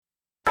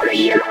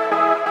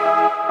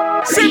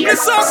Sing the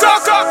song,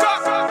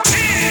 go.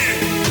 10,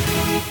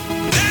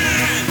 9,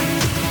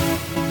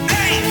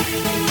 8,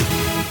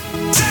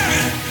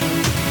 7,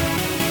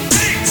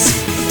 6,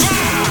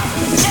 5,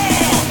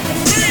 4,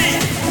 3,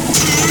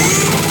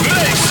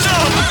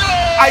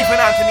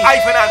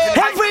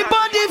 2.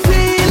 Everybody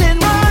feeling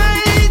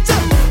right.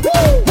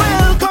 Woo.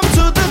 Welcome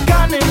to the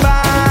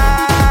carnival.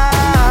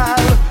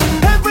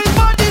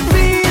 Everybody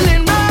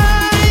feeling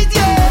right,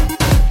 yeah.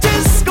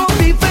 Disco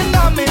be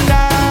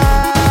phenomenal.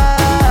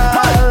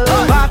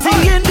 Party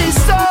in the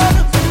sun,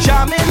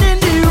 jamming in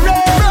the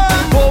rain,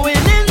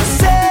 going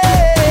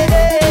insane.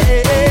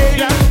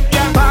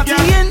 Party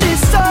in the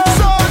sun,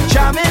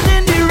 jamming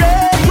in the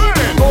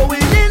rain,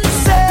 going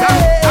insane.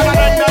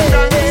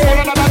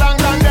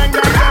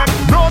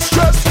 No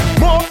stress,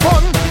 more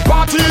fun,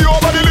 party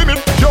over the limit.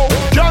 Yo,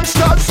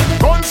 gangsters,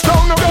 guns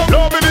down, no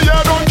love in the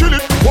air, don't kill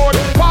it. Boy,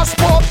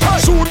 passport,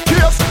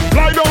 suitcase,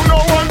 fly down, no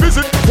one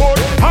visit. Boy,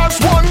 as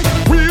one,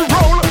 we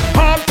roll,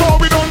 hardcore,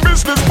 we done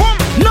business. Boom!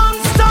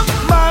 Non-stop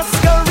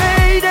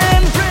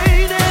masquerading,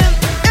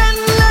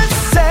 endless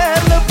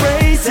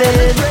celebrating,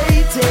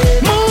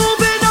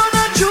 moving on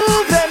a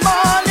Juve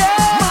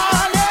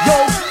morning. Yo,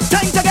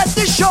 time to get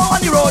this show on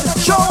the road,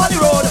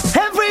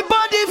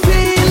 Everybody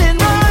feeling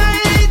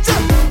right.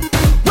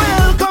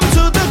 Welcome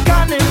to the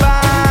carnival.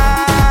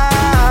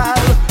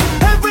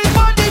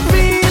 Everybody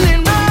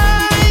feeling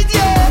right,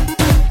 yeah.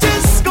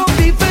 Disco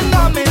be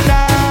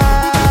phenomenal.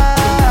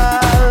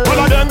 All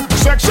of them,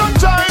 section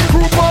time,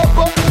 group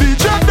up,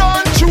 DJ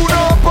done, tune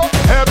up,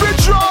 every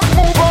truck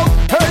move up.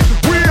 Hey,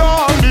 we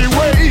on the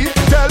way.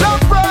 Tell a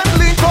friend,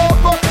 link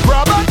up,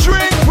 grab a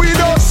drink with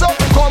us,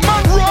 come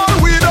and roll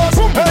with us.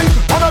 Hey,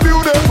 on a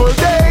beautiful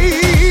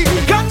day.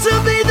 Got to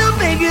be the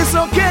biggest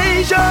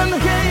occasion,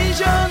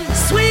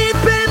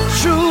 sweeping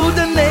through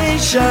the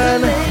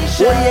nation. Oh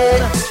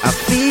yeah, I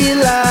feel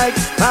like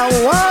I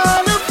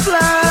wanna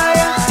fly.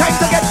 Time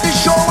to get this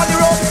show on the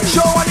road,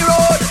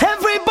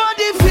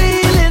 Everybody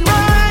feeling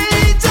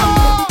right.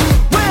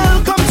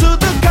 Welcome to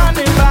the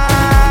carnival.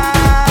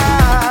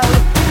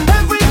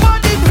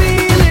 Everybody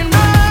feeling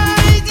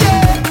right,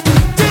 yeah.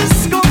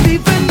 Disco be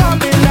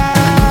phenomenal.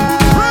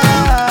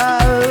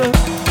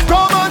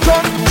 Come on,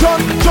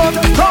 jump,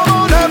 come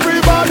on,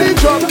 everybody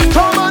jump.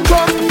 Come on,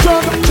 jump,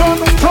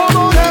 come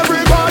on,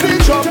 everybody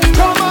jump.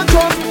 Come on,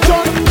 jump,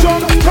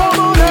 come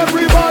on,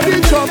 everybody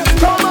jump.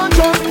 Come on,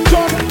 jump,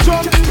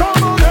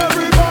 come on,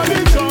 everybody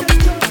jump.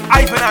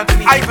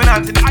 Ivan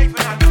Anthony.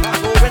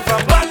 Moving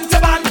from band to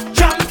band,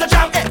 jam to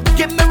jam, eh.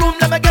 Give me room,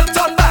 let me get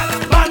turned back.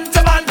 Band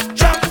to band,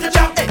 jam to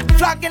jam, eh.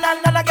 Flagging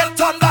and I get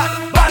turned back.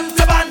 Band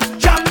to band,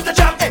 jam to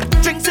jam, eh.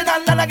 Drinks in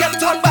and I get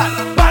turned back.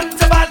 Band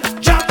to band,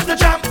 jam to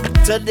jam.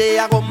 Today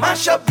I go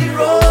mash up the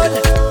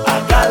road. I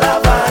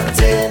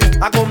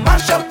gallivanting. I go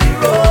mash up the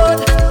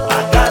road. I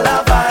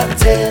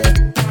gallivanting.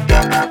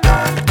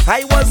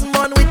 I wasn't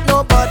born with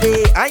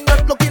nobody. I'm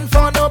not looking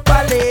for no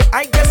ballet.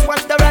 I just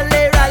want the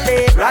rally.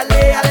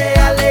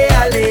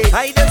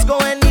 I just go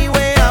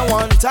anywhere I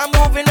want. I'm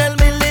moving el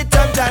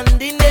militant and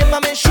the name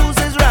of my shoes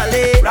is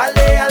rally.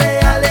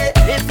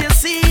 If you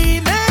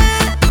see me,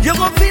 you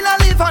gon' feel I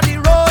live on the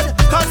road.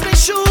 Cause my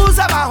shoes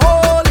have a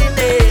hole in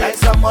it, like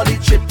somebody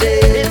tripped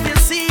it. If you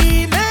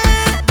see me,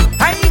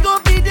 I ain't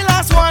gon' be the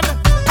last one.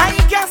 I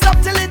can't stop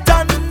till it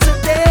done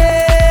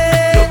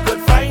today. You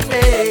could find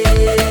me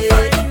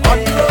on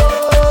the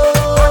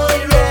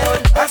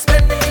road. I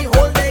spend the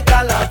whole day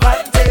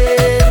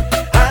gallivanting.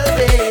 I'll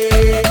be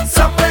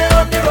somewhere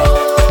on the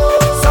road.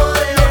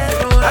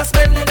 I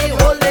spend the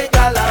whole day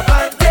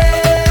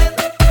gallivanting.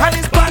 And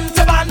it's band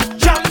to band,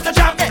 jam to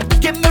jam, eh.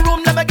 Give me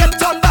room, let me get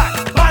turned back.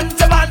 Band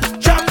to band,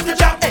 jam to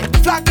jam, eh.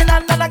 Flagging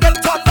and I get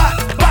turned back.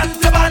 Band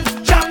to band,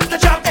 jam to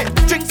jam, eh.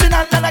 Drinks in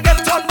and I get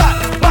turned back.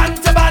 Band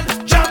to band,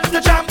 jam to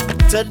jam.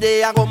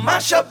 Today I go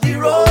mash up the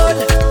road.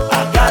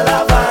 I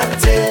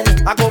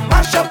gallivanting. I go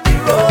mash up the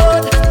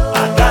road. I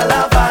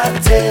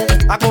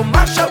gallivanting. I go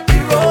mash up the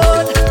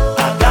road.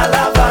 I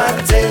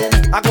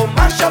gallivanting. I go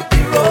mash up the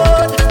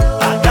road.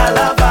 I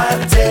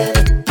gallivanting.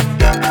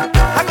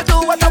 I go do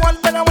what I want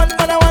when I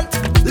want.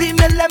 Leave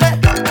me, let me.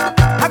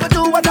 I go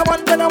do what I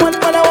want when I want.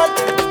 I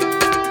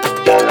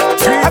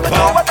go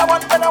do what I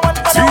want when I want.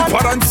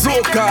 Super and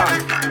soca.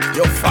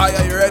 Yo,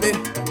 fire, you ready?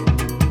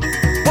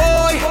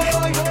 Boy,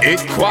 8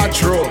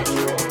 quattro.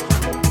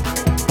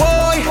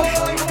 boy.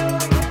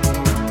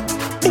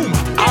 Boom.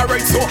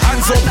 Alright, so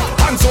hands up,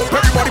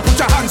 everybody put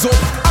your hands up,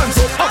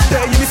 up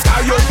there in the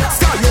sky up,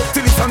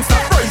 till the sun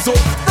start rise up.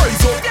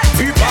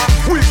 People,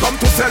 we come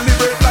to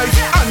celebrate life,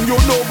 and you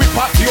know we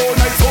party all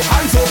night. So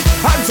hands up,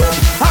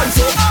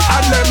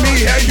 and let me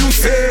hear you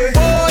say,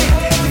 Boy,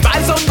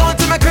 vibes on gone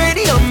to my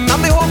cranium,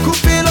 and my whole crew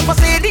fill up a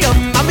stadium,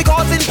 and we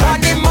causing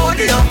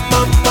pandemonium.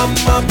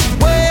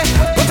 Way,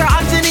 put your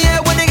hands in the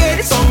air when they hear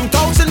the song.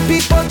 1,000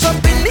 people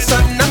jump in the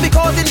sun, and we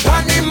causing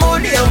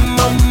pandemonium.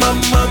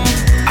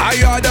 I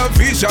had a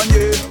vision,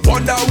 yeah,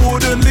 one that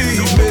wouldn't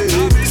leave me.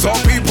 Some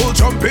people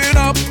jumping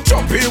up,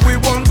 jumping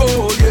with one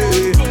goal,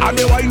 yeah. And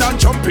they wine and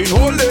jumping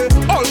holy,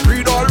 all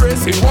creed, all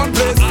race in one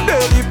place. They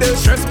leave their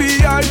stress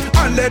behind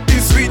and let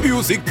this sweet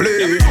music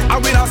play.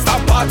 And we not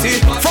stop party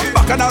from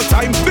bacchanal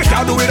time. We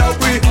can't do without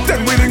we.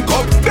 Then we link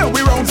up, then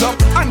we rounds up,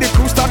 and the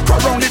crew start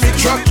crowd round the big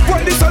truck.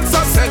 When the sun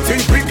starts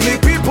setting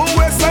quickly, people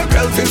waistline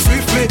belting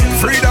swiftly.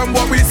 Freedom,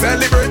 what we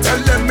celebrate,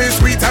 tell them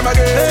it's sweet time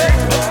again.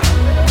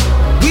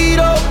 We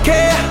don't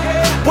care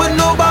what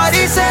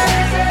nobody say.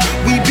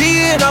 We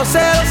being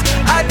ourselves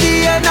at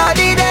the end of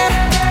the day.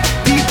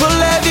 People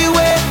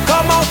everywhere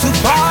come out to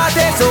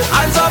party. So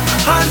hands up,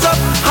 hands up,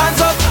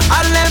 hands up,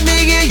 and let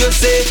me hear you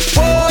say,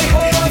 boy,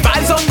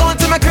 vibes on gone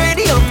to my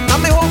cranium,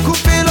 and my whole crew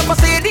fill up a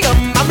stadium,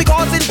 and we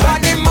causing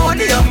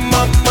pandemonium.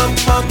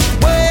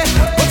 Way,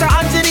 put your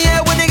hands in the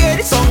air when you hear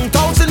the song.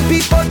 1,000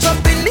 people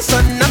jump in the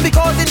sun, and we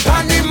causing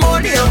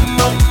pandemonium.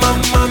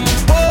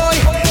 Boy,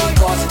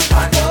 causing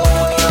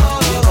pandemonium,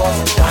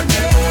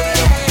 way,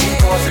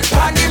 causing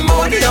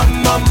pandemonium.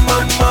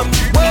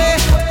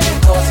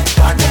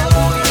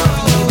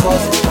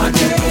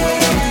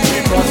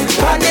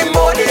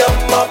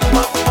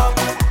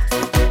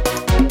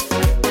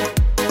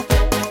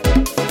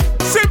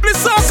 Simply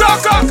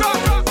soccer.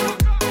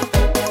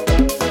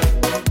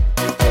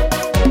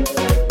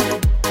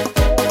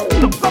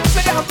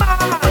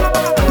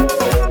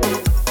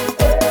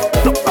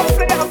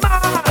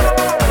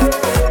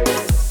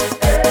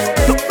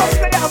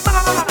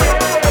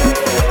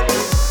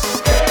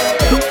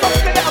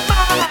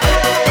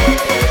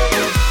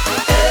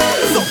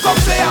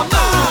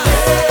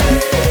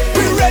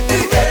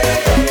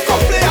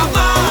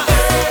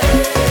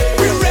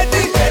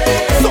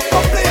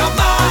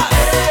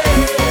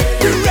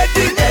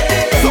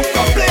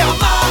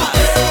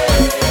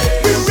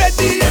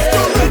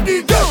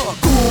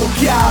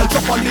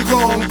 On the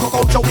ground, cock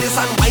out your waist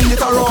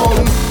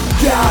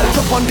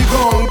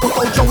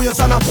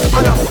and a go,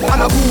 girl.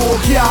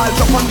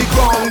 Jump on the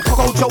ground, cock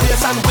out your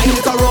waist and wind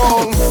it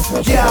around,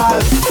 girl.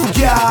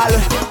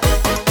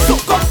 So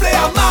come play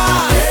a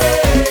man,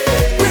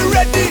 we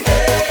ready.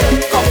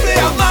 Come play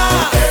a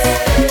man,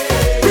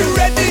 we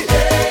ready.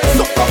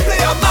 So come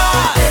play a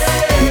man,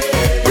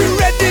 we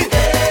ready.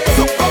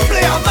 So come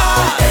play a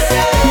man,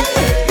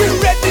 we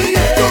ready.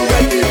 You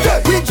ready?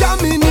 We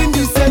jamming in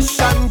the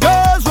session,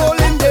 girls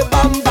rolling the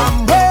bam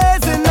bam,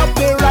 raising up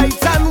the right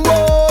hand.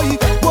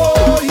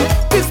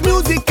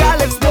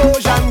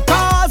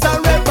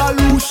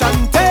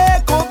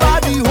 Take over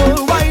the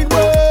whole wide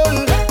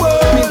world. We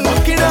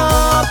walking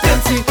up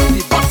plenty,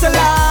 the bottle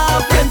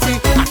up plenty,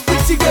 and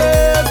pretty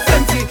girls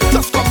plenty.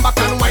 Just come back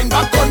and wind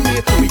back on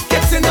me. We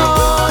getting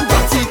on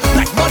dirty,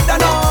 like mud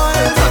and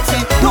oil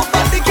dirty.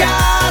 Nobody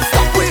can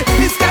stop we.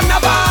 It's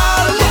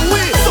carnival,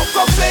 we. So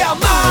come play a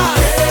man.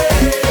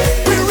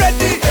 We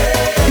ready.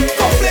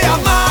 Come play a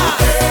man.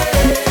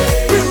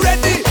 We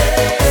ready.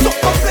 So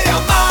come play a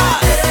man.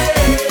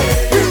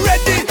 We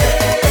ready.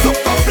 So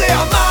come play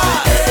a man.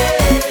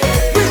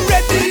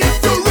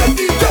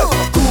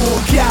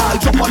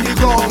 Jump on the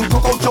ground,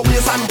 cock out your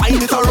waist and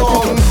wind it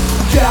around.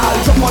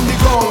 Girl, jump on the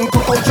ground,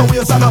 cock out your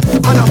waist and a go.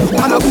 Girl,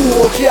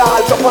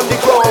 jump on the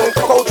ground,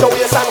 cock out your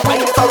waist and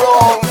wind it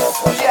around.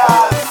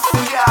 Girl.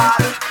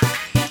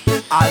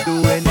 I'm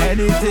doing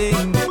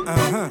anything,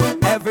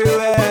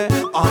 everywhere,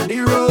 on the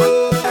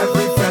road,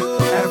 every fret,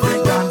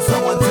 every dance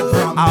I want to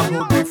drum. I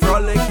will be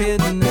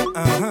frolicking,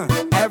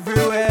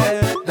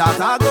 everywhere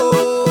that I go.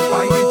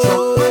 I get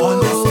drunk on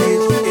the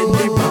stage, in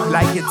the band,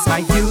 like it's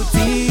my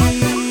duty.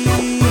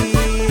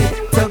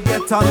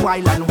 Turn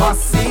wild and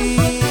wassy,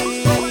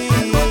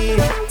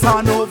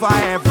 turn over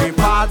every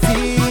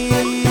party,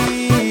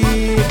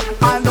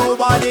 and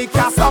nobody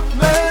can stop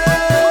me.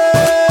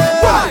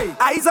 Why?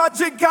 Eyes a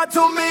drinker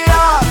to me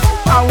heart,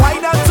 a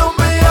winer to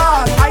me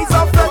heart, eyes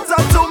a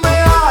flutter to me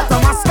heart, a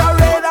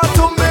masquerader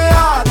to me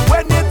heart.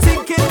 When you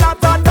thinking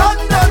that I done,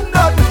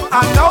 I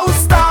know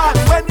start.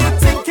 When you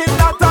thinking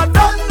that I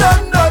done,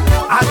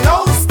 I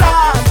know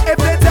start. If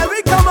they tell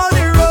me come on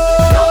the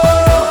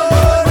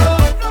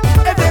road,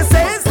 if they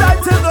say it's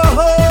time to go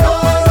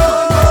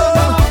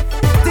home,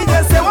 DJ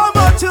say one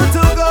more you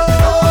to go.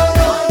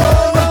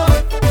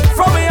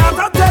 From me out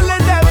I'm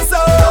telling them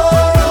so.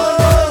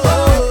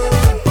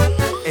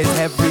 It's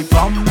every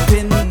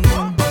bumping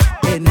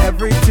in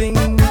everything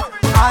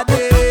I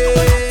do.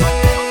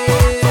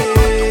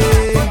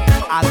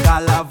 I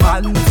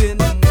gallivanting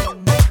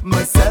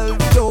myself,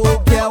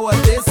 don't care what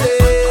they say.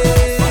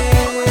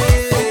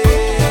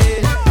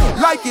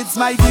 Like it's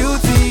my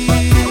duty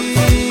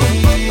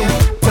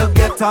to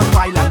get on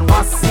wild and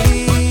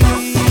wassy,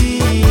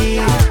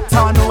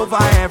 turn over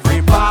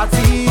every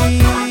party,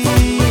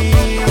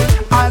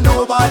 and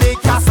nobody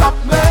can stop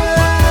me.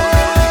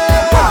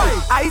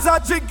 Eyes a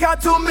drinker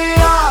to me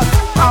heart,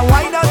 a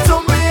winer to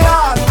me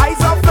heart,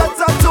 eyes a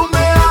flutter to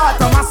me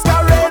heart, a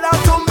masquerader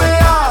to me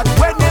heart.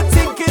 When you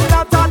thinking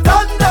that I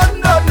done,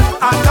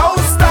 I know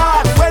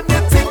start. When you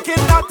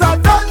thinking that I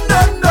done,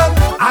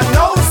 I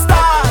know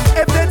start.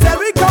 If they tell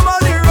me come on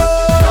the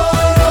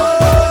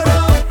road,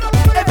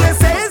 if they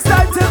say it's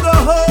time to go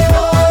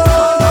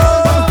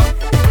home,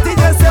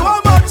 DJ say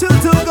one more you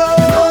to go.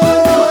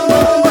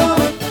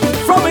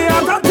 From me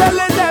out I'm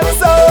telling them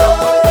so.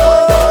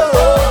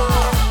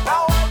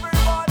 Now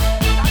everybody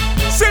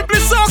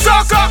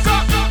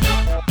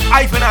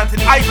Ivan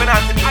Anthony.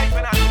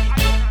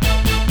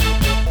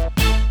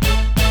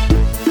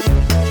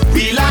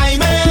 We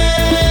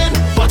liming,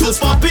 bottles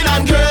popping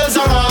and girls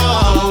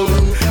around.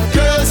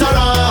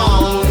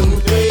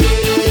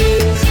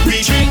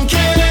 We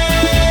drinking.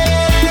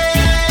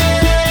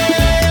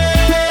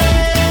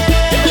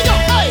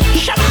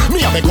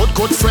 Me have a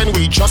good friend,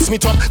 we just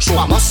meet up. So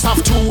I must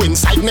have two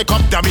inside my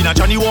cup. That mean a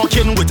Johnny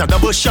walking with a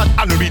double shot.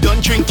 And we done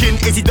drinking,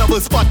 is it double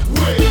spot?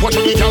 Watch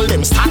when we tell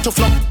them start to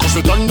flop. Cause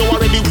we don't know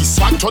already, we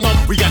swag turn up.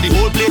 We got the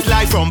whole place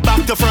live from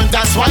back to front.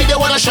 That's why they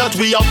wanna shut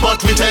we up,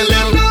 but we tell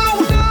them no.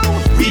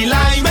 We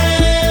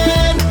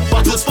liming,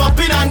 bottles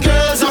popping and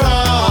girls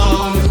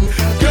around.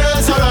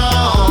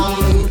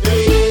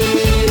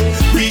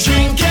 We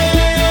drinking.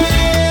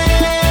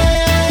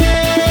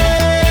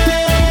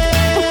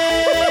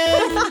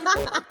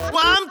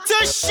 One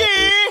to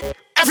share.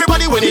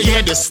 Everybody when you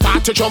hear this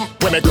start to jump.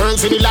 When the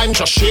girls in the line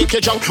just shake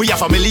your junk. We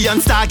have a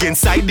million stag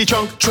inside the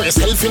trunk. Throw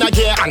yourself in a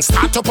gear and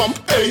start to pump.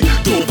 Hey,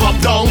 don't pop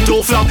down,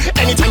 don't flop.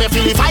 Anytime you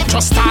feel the vibe,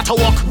 just start to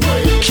walk.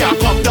 Can't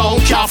pop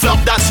down, can't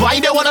flop. That's why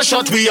they wanna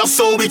shut we up,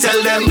 so we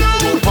tell them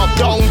don't pop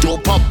down,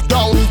 don't pop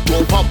down,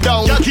 don't pop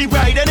down. Just keep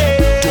riding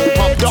it. Don't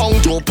pop down,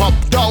 don't pop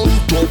down,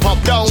 don't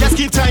pop down. Just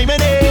keep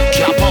timing it.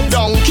 Can't pop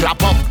down, can't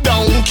pop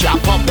down,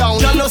 can't pop down.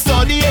 Just no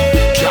study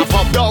it. Can't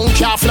pop down,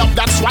 can't flop.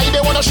 That's why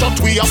they wanna shut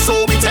we up,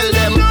 so we tell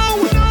them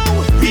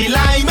we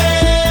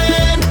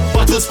liming,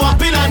 bottles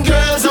popping and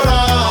girls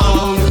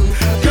around.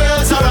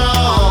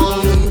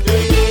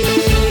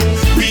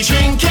 We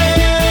drinking.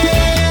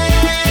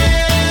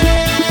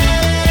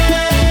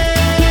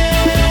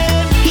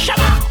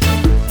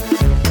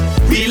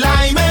 We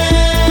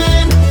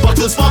liming,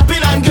 bottles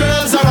popping and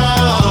girls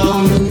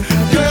around.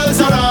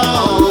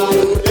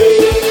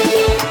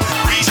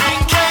 We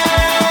drinking.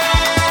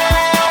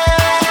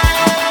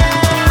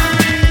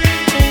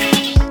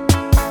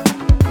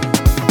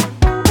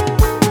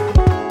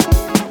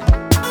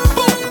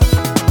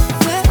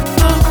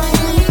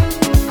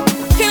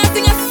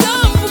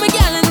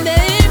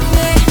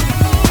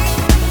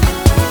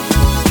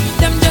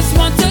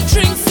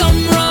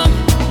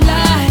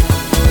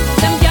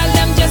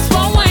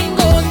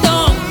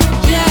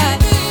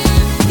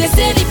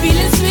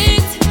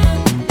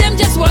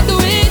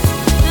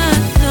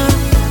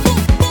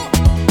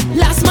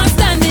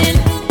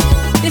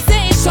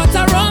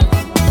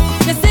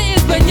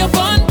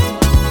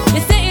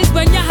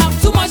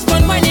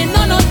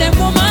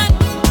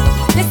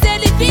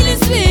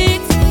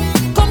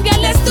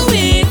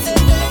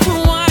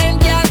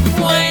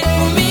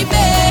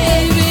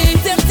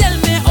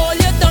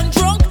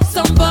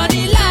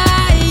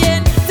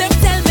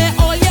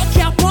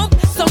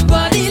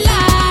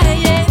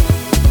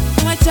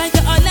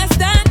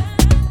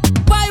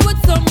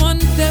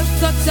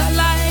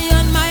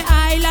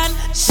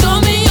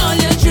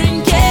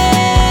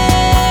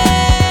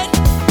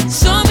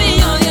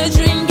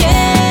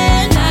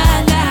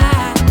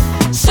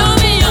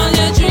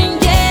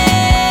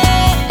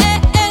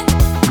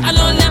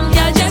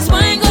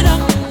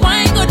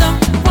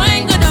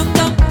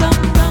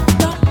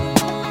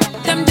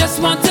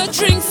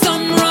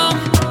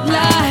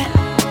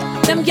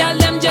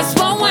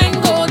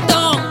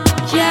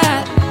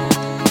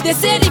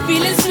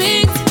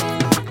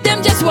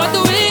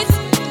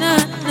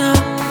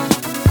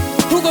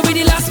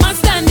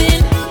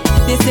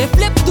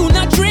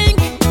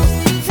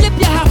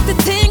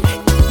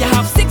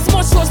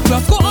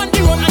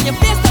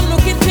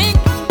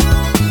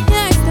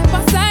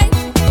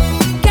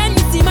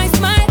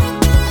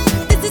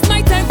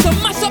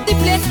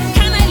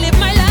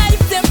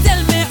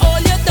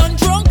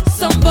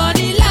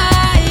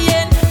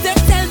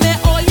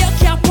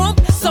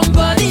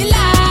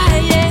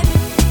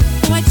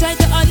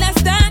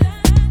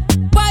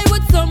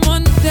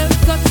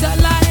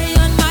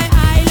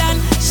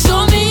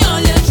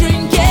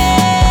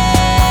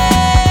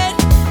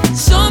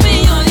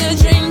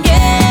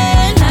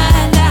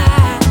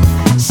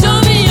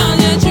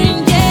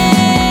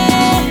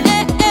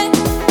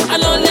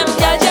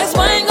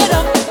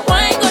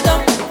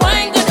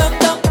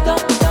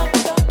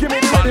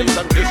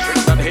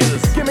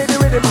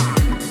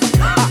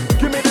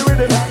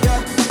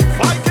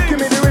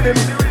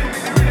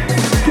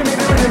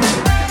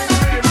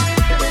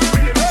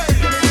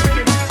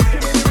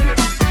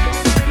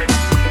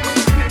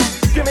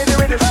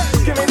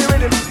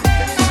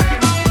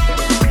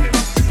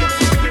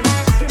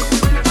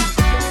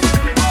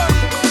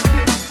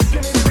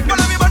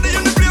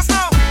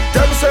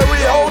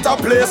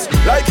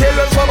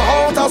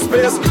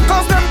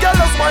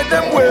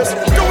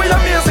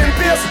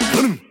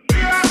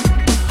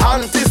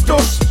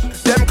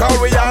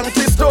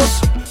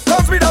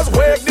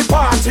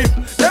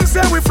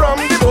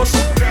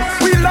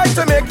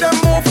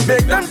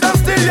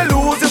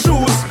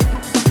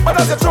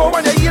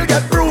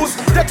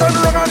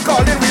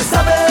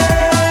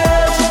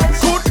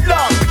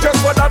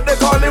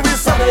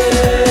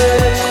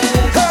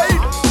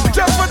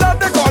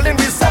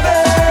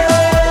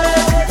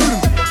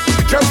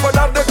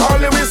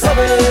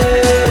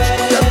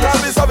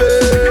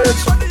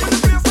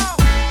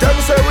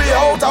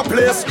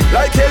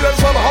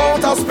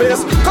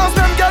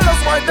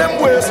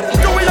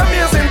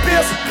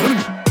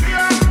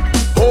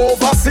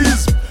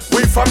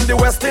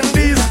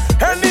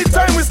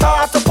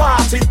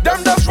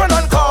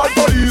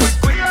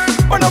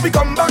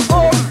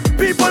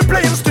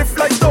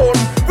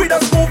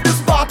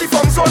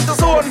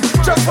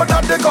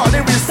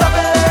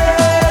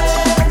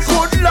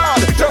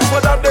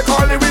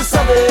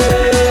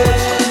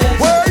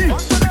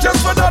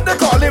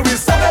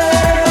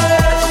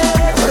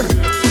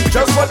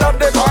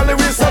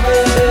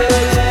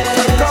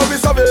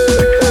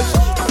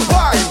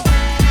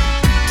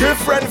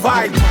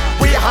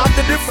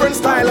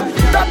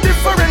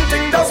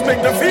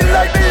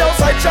 like the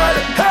outside child.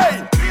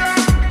 Hey,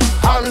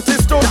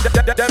 anti-stush,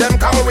 them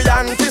come with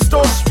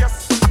anti-stush,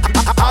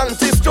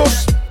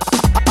 anti-stush,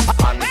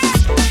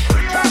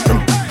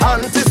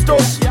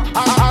 anti-stush,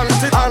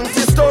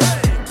 anti-stush.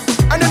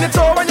 And then it's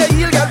all when your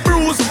heel get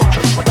bruised.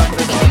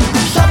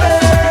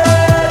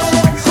 Savage,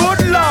 good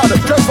lord,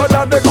 just for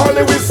that they call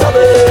it we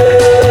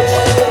savage.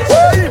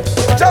 Hey,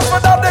 just for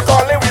that they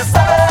call it we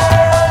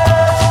savage.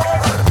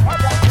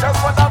 Just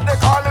for that they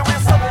call it we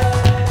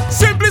savage.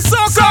 Simply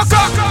soccer.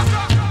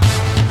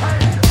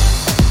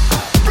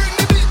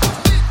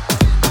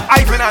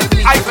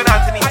 Ivan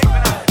Anthony.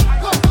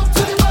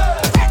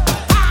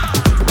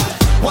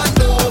 One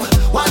love,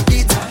 one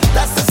beat,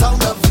 that's the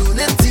sound of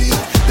unity.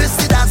 This is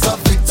the dance of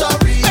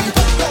victory.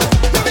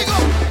 Here we go.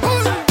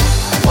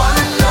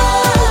 One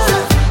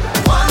love,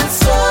 one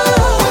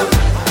soul,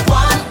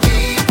 one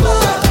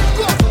people.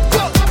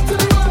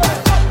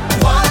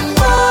 One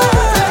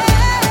word,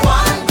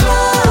 one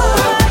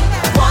goal,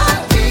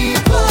 one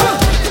people.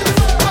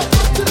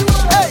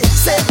 Hey,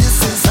 say this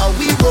is how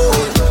we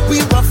roll. We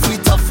rough, we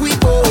tough, we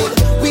bold.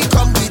 We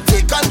come, we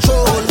take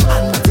control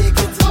and take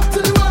it up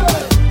to the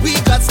world. We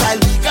got style,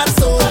 we got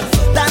soul.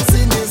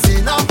 Dancing is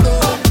in our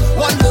blood.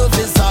 One love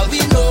is all we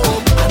know,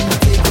 and we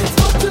take it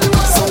up to the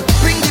world. So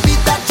bring the beat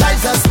that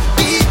drives us,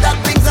 beat that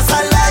brings us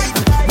alive.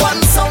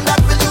 One sound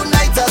that will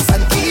unite us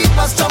and keep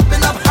us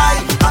jumping up high.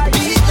 A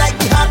beat like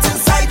the heart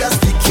inside us,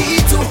 the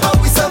key to how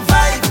we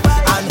survive,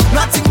 and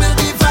nothing will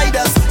divide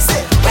us.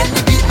 Say when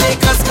the beat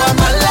make us come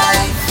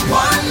alive.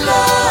 One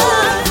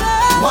love,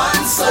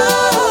 one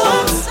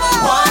soul,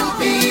 one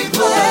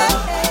people.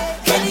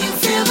 Can you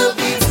feel the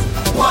beat?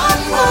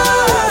 One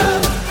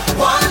word,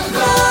 one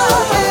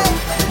goal,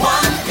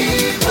 one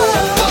people.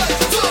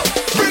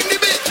 Bring the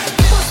beat.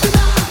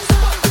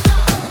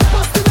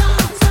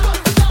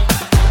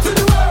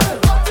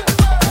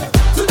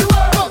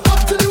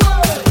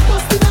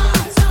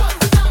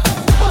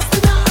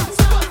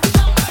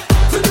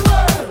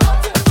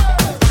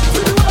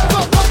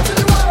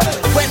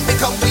 When we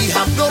come, we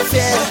have no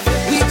fear.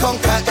 We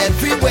conquer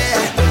everywhere.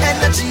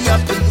 Energy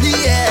up in the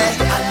air,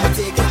 and we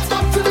take it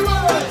up to the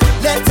world.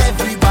 Let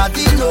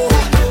everybody know,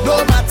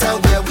 no matter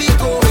where we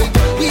go,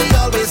 we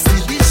always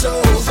see the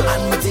shows,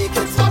 and we take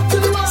it up to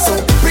the world. So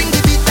bring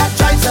the beat that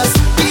drives us,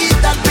 beat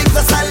that brings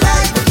us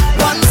alive.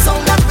 One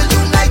sound that will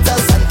unite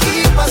us and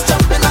keep us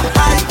jumping up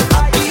high.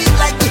 A beat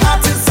like the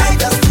heart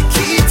inside us, the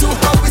key to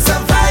how we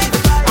survive,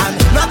 and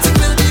nothing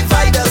will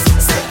divide us.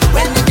 Say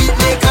when the beat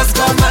make us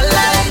come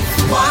alive.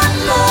 One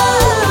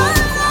love,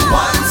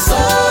 one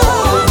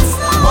soul,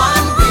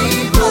 one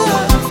people.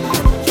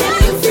 Can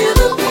you feel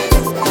the beat?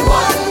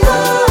 One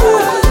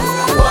word,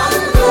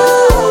 one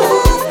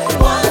goal,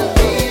 one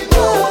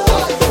people.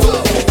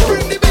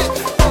 Bring the beat.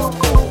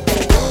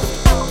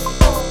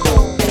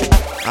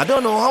 I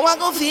don't know how I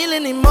gon' feel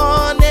in the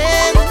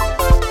morning,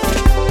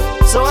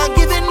 so I'm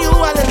giving you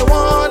a little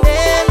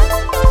warning.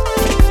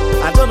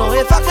 I don't know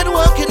if I could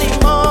work in the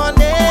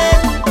morning,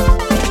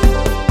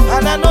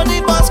 and I know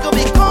the boss gon'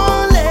 be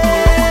calling,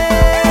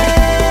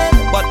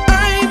 but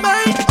I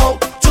might out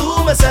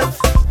to myself,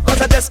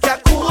 cause I just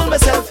can't cool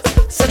myself.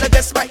 Said I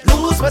just might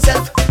lose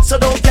myself, so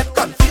don't get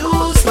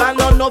confused. Man,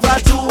 I'm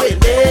overdoing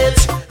it,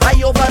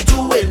 I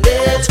overdoing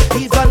it.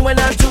 Even when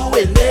I'm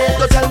doing it,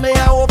 don't tell me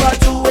I'm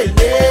overdoing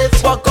it.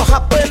 What could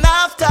happen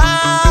after?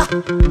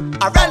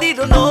 I really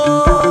don't know.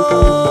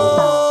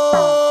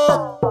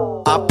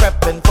 I'm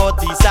prepping for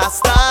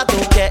disaster,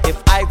 don't care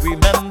if I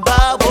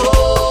remember.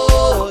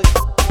 Whoa,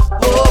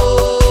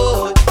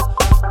 whoa.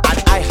 And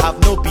I have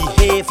no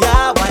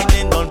behavior,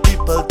 whining on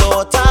people's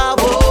daughter.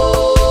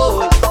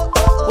 Whoa,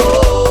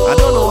 whoa. I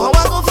don't know how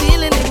I gon'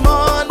 feel in the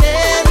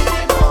morning,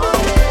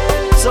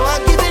 so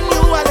I'm giving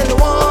you a little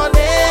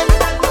warning.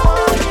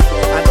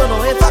 I don't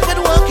know if I could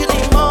work in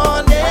the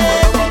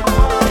morning,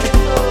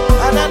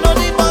 and I know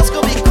the boss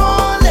gon' be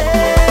calling,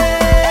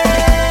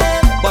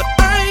 but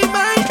I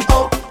might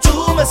out to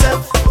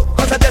myself,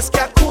 cause I just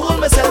can't cool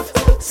myself.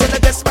 Said I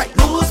just might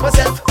lose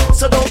myself,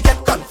 so don't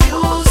get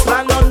confused.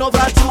 Man, I'm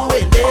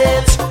overdoing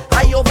it,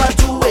 I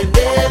overdoing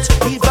it.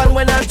 Even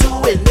when I'm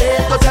doing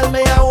it, don't tell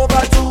me I'm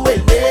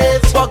overdoing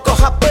it. What could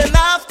happen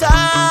after?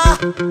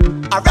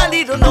 I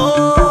really don't know.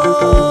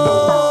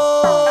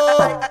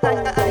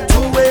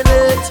 Doing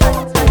it,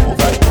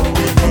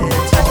 overdoing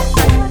it.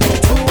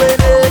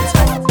 Doing it,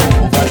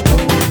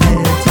 overdoing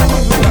it.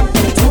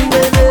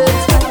 Doing it.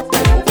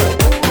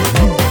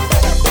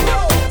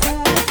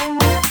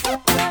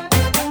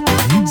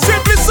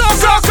 Simply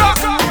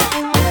soccer.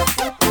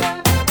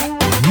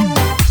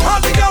 All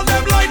the girls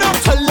them line up.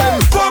 Tell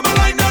them, Form a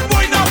line and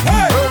wind up.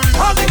 Hey.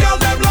 All the girls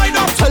them line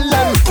up. tell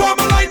them. Form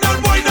a line and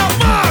wind up.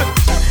 Man.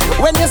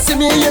 When you see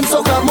me in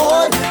soca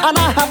mode, and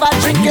I have a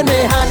drink in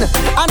my hand,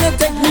 and you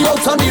take me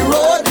out on the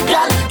road,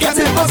 girl, get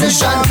in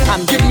position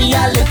and give me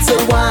a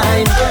little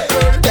wine.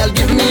 Girl,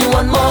 give me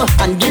one more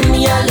and give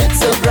me a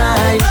little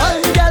grind.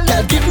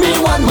 Girl, give me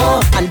one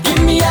more and give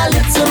me a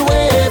little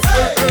wave.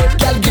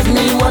 Girl, give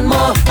me one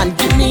more and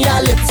give me a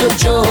little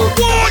joke.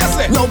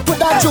 Now put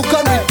that joke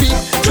on repeat.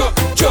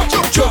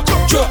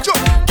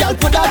 Girl,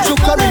 put that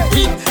joke on repeat.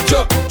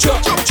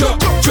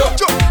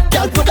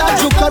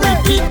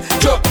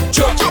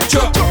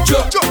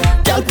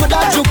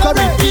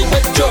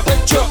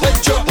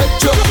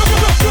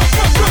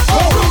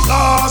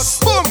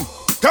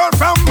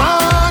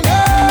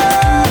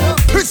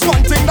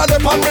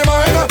 me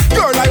mind.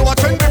 Girl, I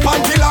watching the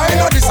panty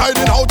line,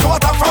 deciding how to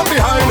attack from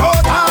behind.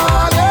 Oh,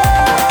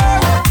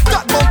 darling,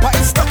 that bumper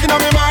is stuck in my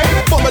mind.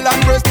 Bubble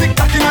and breast tick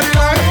tack in the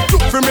line.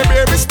 Look for me,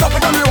 baby, stop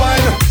it and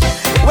rewind.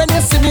 When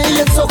you see me,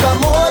 it's so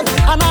come on,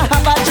 and I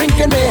have a drink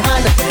in my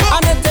hand,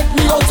 and it take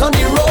me out on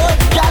the road.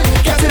 Girl,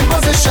 get in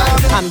position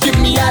and give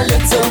me a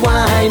little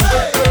wine.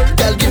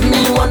 Girl, give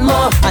me one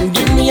more and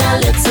give me a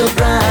little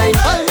grind.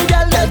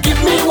 Girl, give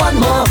me one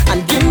more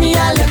and give me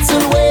a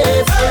little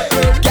wave.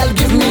 Girl,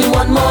 give me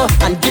one more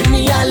and give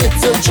me a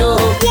little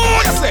joke.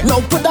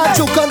 Now put that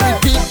joke on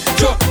repeat.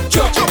 Joke,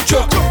 joke, joke,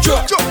 joke,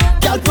 joke.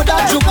 Girl, put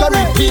that joke on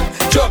repeat.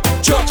 Joke,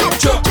 joke,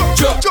 joke,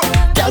 joke.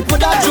 Girl, put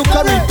that joke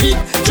on repeat.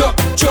 Joke,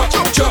 joke,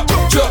 joke,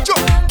 joke.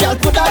 Girl,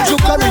 put that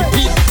joke on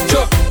repeat.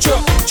 Joke,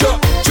 joke,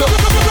 joke, joke.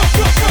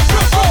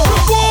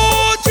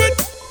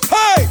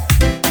 Hey,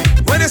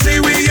 when you see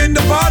we in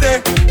the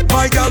party,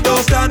 my girl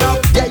don't stand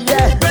up. Yeah,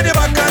 yeah. Ready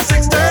back at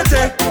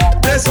 6:30.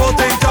 This whole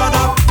thing turn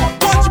up.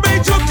 Watch me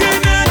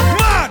juking it,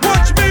 mad.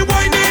 Watch me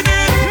whining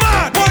it,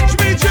 mad. Watch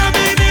me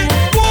jamming it.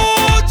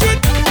 Watch it,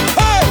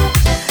 hey.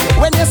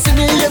 When you see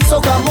me, it's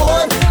so come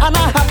on, and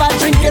I have a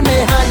drink in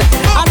my hand,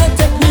 and it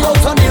take me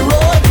out on the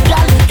road.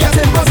 Girl, get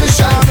in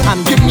position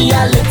and give me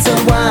a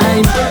little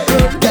wine.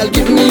 Girl,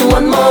 give me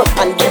one more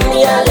and give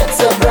me a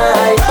little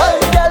bride.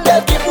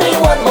 Girl, give me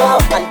one more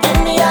and give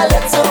me a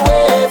little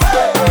wave.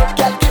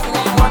 Girl, give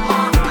me one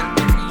more and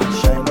give me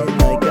shining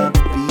like a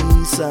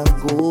piece of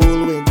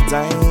gold with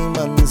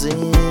diamonds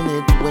in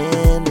it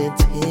when it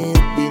hit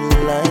the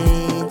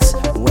lights.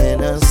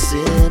 When I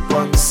sip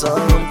on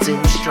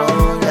something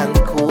strong and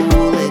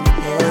cool, it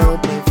help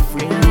me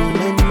free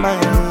my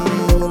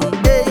mind.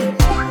 Hey,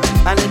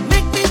 and it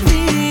make me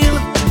feel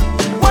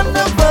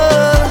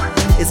wonderful.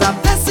 It's a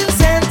blessing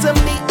sent to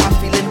me. I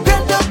feel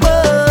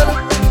incredible.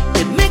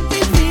 It make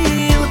me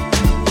feel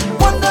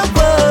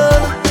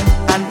wonderful,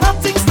 and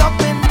nothing's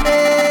stopping me.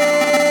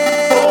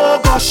 Oh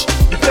gosh,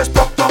 the place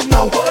broke down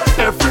now.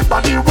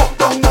 Everybody walk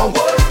down now.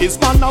 It's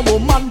man and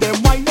woman, them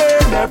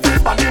whining.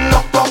 Everybody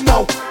lock down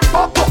now.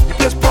 Pop up, the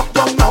place broke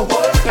down now.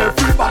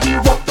 Everybody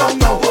walk down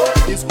now.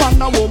 It's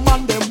man and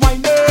woman, them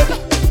whining.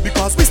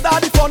 Because we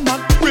start the fun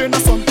and rain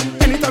and sun.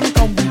 Anytime we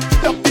come, we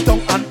lock the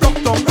tongue and rock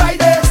down right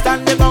there.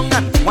 Stand the bong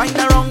and wind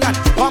around and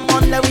come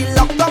on, let we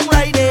lock down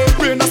right there.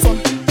 Rain and sun.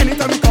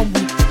 Anytime we come,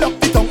 we lock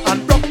the tongue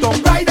and rock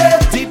down right there.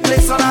 The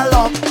place on a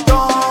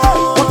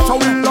lockdown. Watch how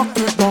we lock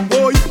it down,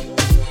 boy.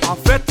 Our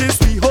fete is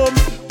we home.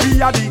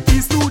 We are the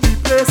keys to the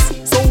place.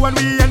 So when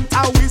we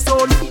enter we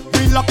zone,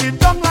 we lock it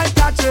down like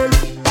a jail.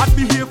 Bad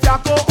behavior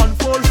go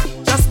unfold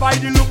just by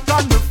the look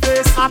on the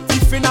face. A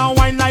thief in a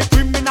wine like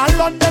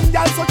criminal on them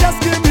girls, so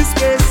just give me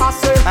space. I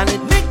say, And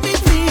it make me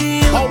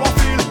feel how I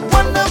feel.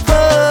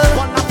 wonderful.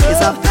 Wonderful.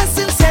 It's a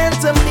blessing sent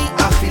to me.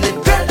 I feel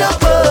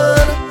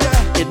incredible.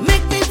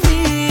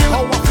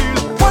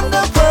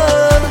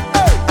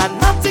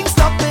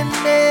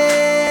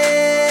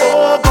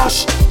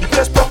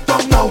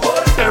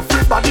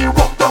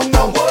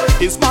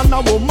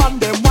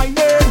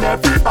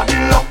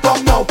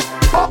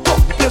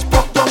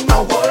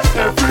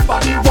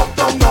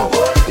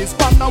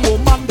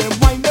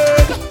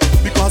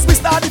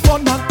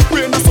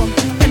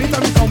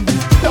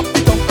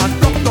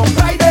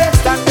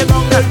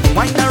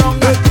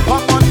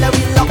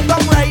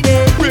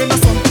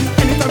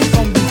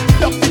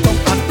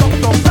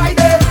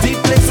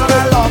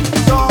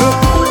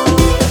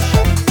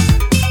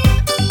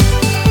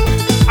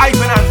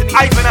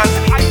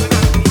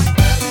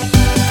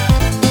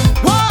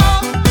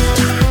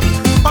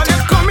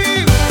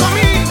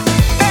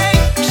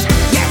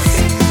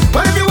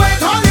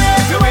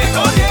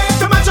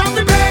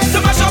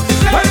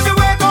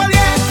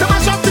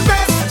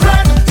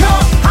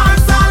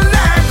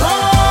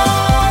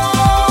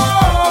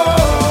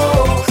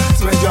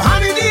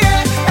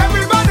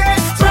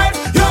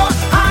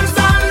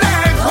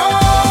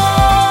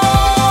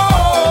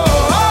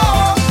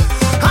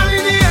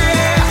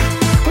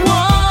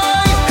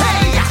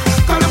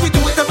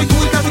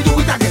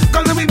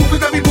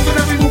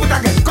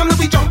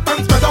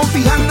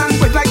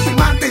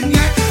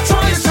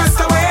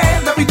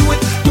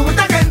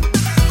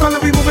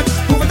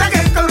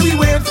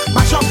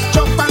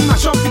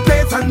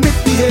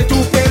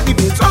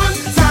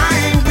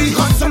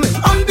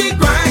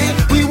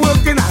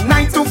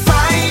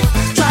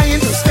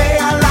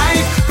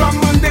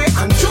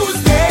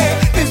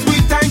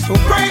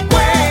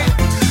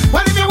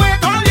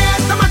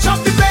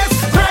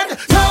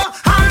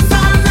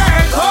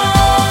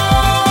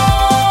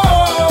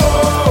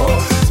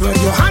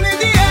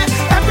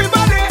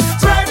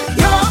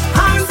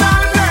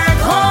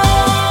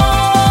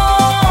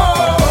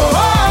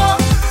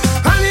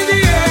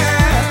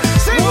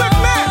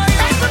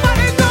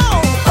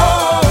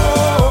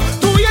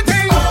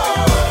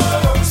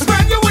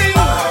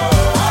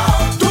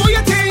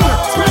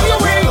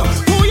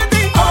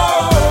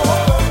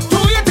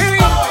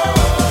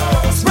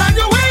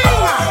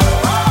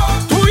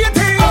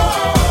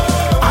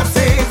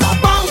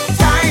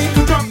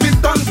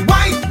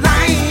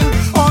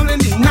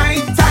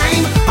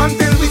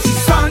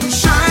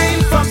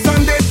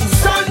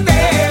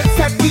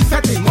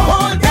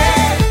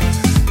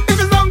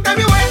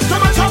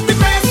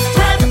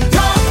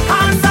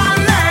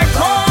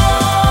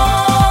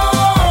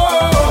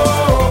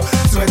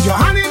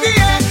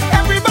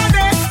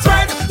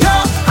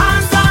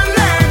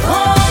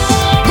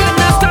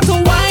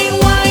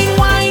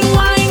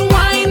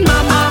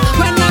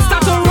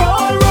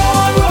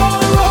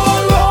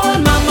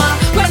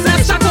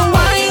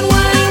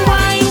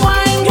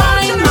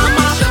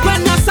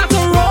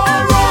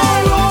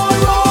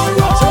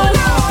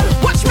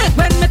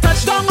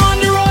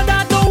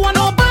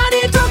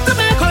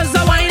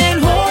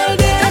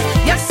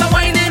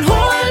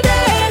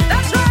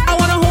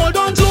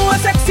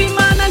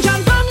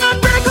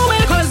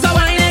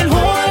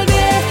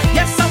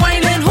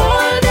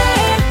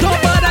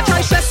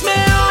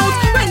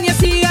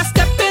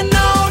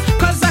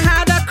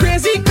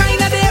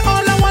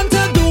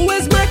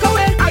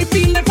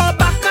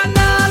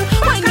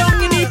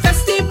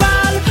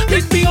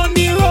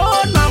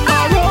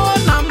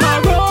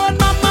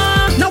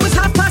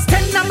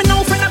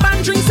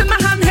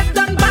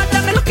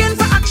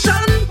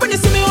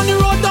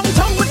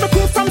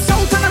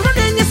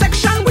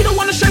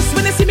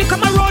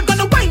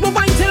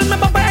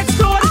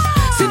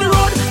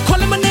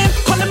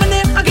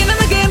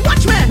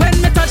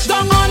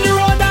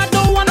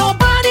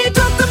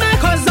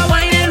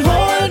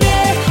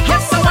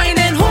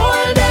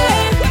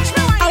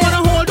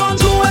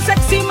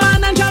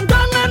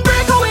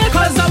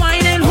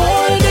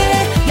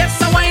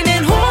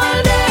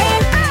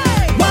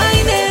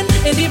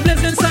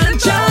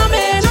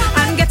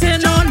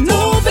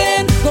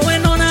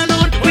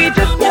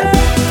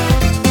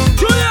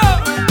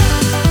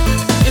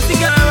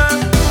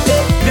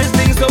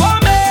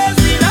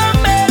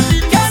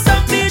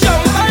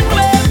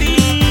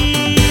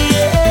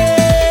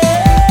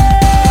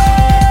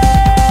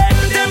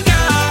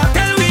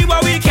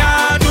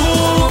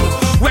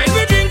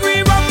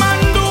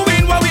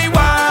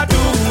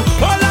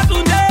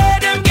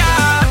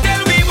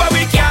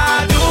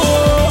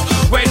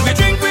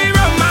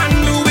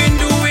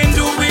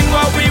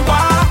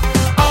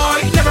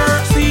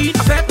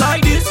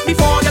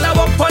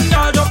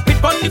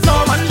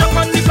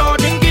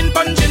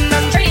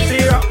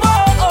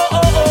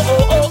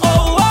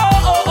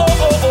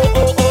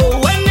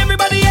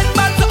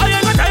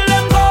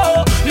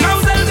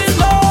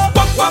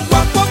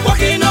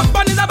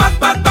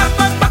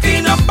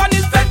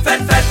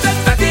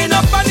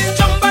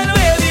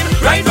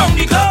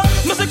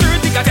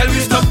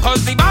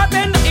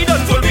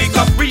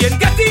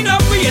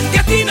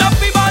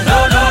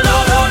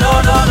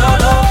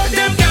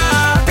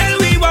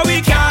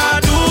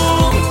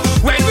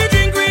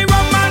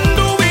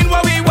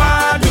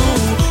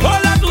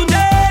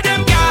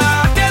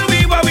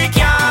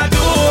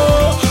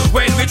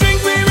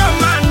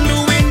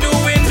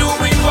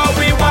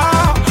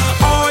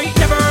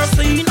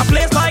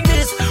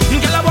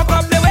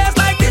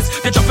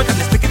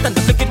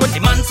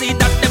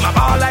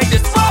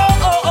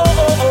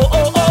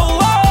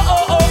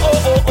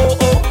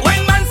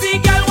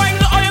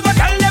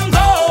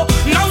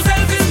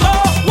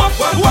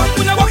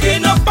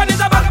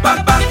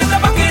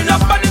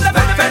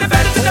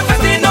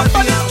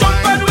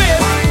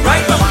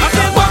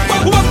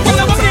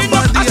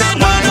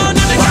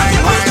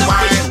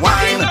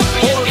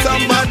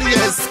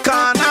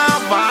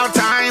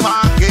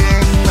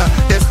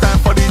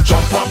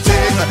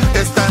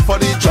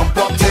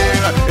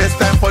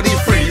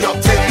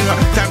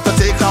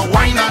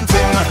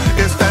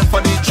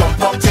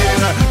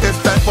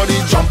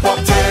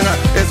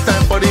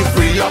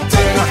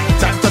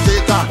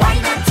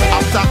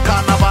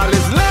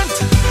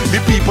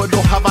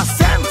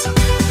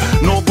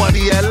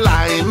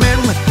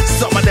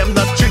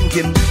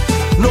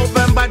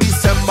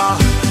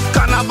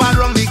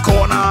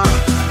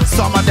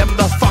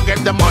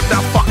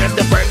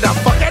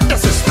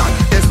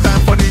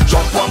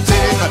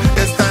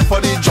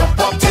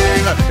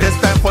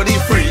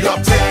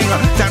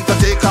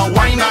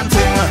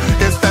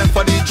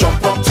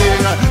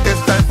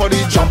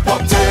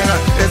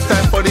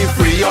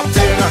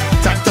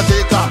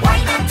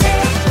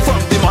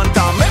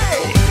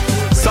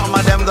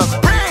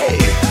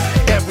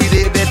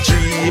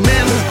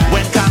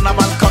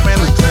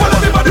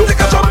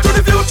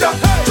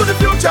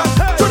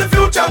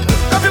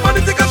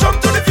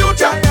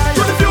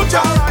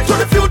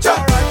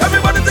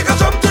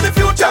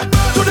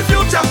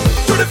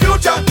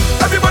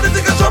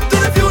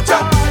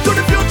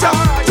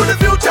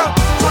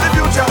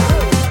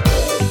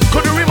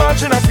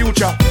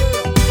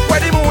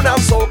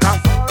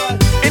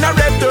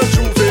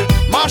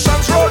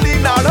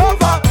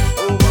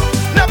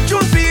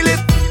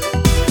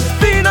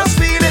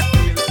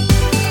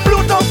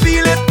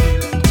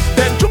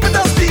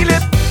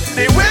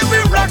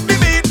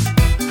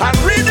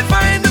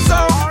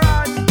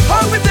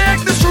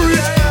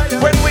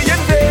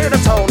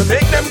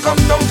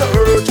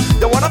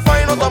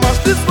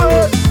 this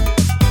world.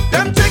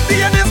 Them take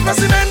the NS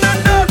specimen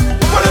and done.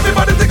 But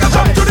everybody take a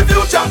jump to the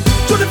future,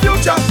 to the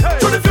future,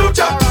 to the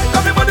future.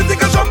 Everybody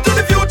take a jump to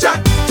the future,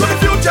 to the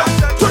future,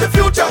 to the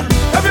future.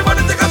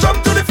 Everybody take a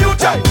jump to the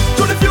future,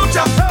 to the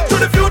future, to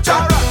the future.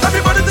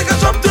 Everybody take a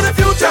jump to the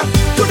future,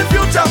 to the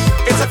future.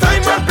 It's a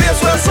time and place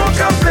where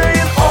soca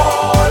playing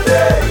all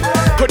day.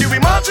 Could you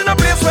imagine a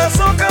place where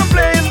soca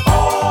playing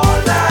all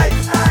night?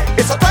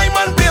 It's a time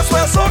and place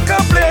where soca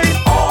playing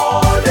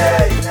all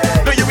day.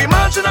 Do you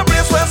imagine a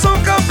place where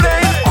soca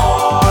playing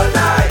all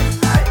night?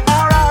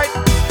 Alright,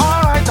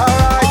 alright,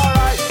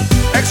 alright.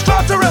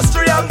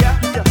 Extraterrestrial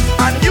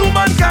and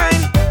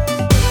humankind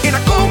in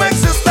a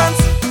coexistence.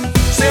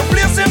 Same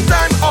place, same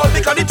time, all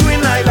because the Twin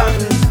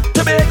Island,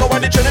 Tobago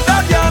and the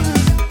Trinidadian.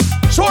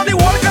 Show the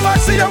whole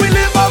galaxy and we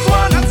live as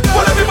one.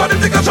 Well, everybody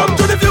take a jump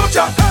to the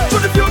future, to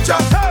the future,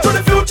 to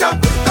the future.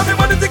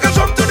 Everybody take a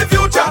jump to the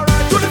future,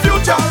 to the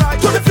future,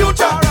 to the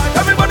future.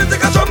 Everybody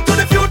take a jump to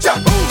the future,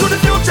 to the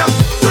future,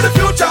 to the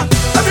future.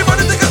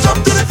 Everybody take a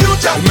jump to the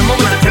future. Remember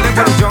when I tell you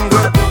about the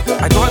jungle?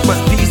 I thought it was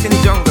peace in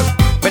the jungle.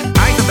 When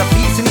I saw the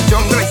peace in the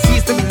jungle, I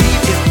ceased to believe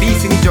there's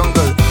peace in the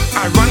jungle.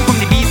 I run from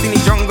the beast in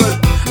the jungle,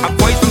 a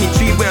voice from the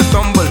tree where I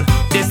stumble.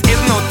 This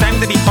is no time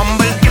to be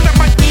humble. Get up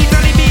and eat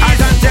on the beat. I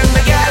don't tell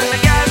the girl,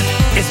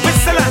 it's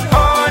whistle and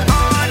horn.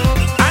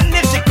 And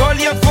if she call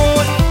your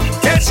phone,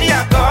 tell she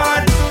a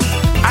gone.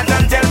 I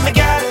don't tell me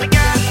girl,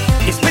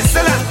 it's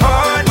whistle and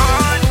horn.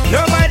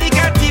 Nobody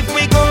got deep,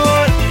 we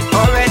gold,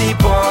 already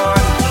born.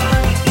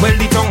 Well,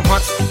 the tongue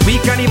hot, we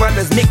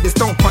cannibals make this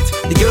tongue hot.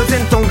 The girls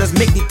in town let's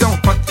make the tongue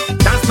hot.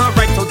 Dance not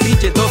right, so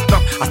DJ don't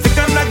stop. I stick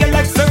them like a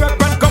like syrup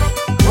and cup.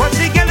 Watch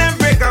the girl and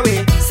break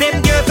away.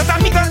 Same girls that I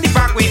meet on the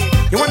back way.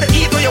 You want to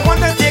eat or you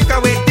want to take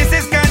away? This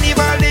is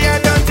carnival day,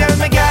 I don't tell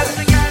me girl.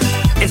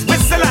 It's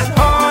whistle and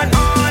horn.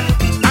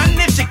 And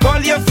if she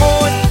call your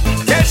phone,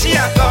 tell she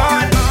a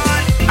gone.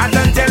 I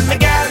don't tell me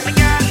girl.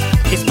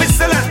 It's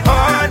whistle and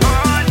horn.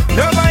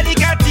 Nobody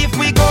got teeth,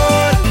 we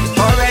gold,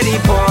 already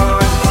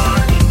born.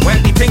 Well,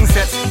 the thing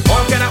set,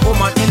 all kind of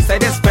woman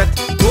inside the sweat.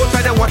 Don't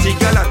try to watch the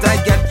girl that I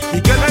get.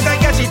 The girl that I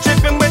get, she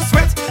dripping with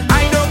sweat.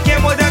 I don't care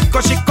about that,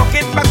 cause she cock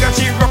it back and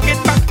she rock it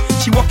back.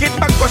 She walk it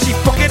back, cause she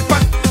fuck it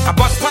back. I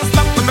bust one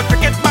slap when me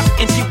pick it back,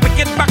 and she wick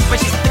it back when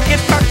she stick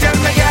it back. Tell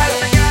me girl,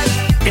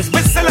 it's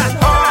whistle and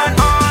horn.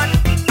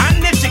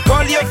 And if she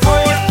call your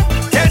phone,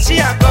 tell she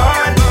a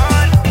gone.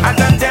 And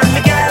then tell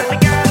me girl,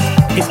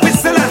 it's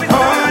whistle and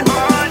horn.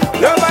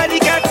 Nobody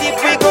got teeth,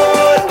 we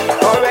gold,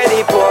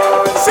 already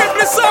born.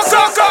 Simply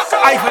soca.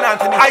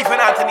 Ivan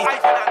Anthony.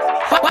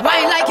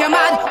 Why like your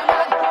man?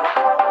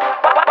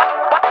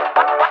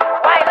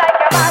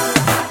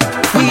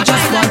 We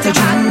just want a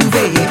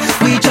Juve.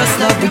 We just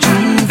love the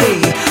Juve.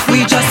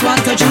 We just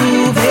want a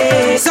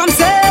Juve. Some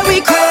say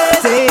we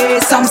crazy,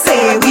 some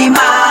say we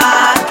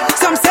mad.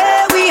 Some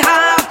say we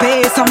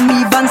happy, some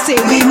even say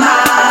we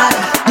mad.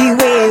 The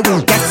way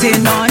we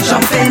getting on,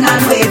 jumping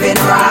and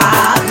waving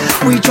rag.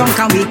 We drunk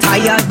and we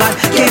tired, but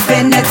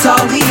giving it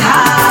all we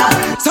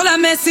have. So let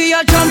me see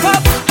you jump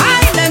up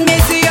high, let me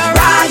see you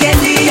rag in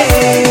the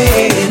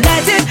air.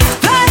 Let it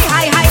fly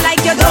high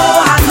like you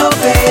don't have no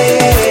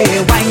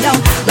fear. Wind down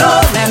low,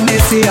 let me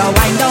see you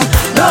wind down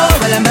low.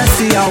 Let me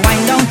see you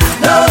wind down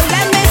low.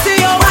 Let me see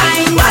you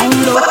wind down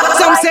low.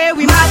 Some say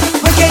we mad,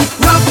 wicked,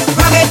 rough,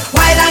 rugged,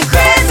 wild and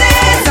crazy.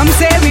 Some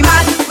say we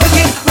mad,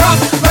 wicked,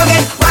 rough,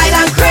 rugged, wild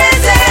and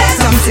crazy.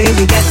 Some say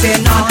we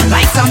getting on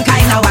like some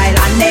kind of wild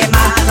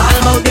animal. All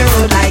about the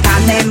road like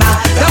animal,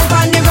 down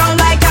on the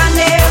ground like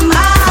animal.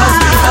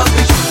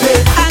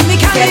 And we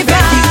carry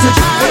back,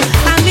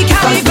 and we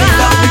carry back,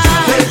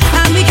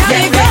 and we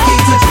carry back.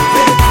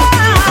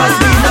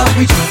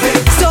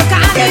 So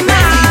carry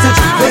back,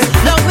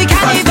 love we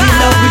carry back.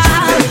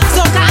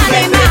 So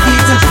carry back.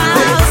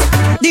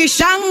 The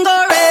Shango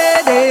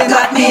ready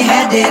got me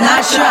head in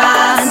a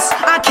trance.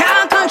 I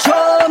can't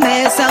control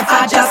myself,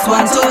 I just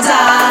want to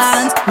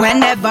dance.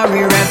 Whenever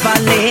we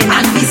reveling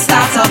and we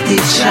start up the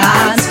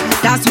chant,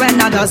 that's when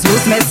I just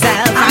lose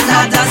myself and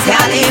I just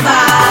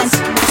gallivant.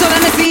 So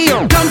let me see you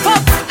jump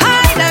up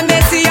high, let me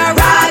see you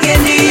rag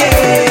in the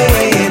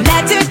air.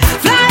 Let it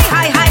fly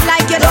high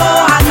like you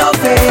don't have no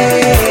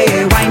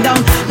fear. Wind down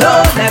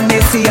low, let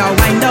me see you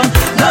wind down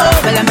low.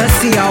 Let me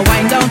see you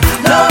wind down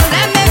low.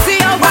 Let me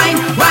see you wind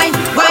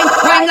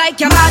like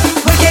you're mad,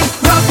 wicked,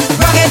 rough,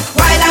 rugged,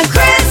 wild and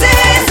crazy.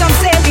 Some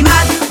say we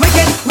mad,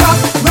 wicked, rough,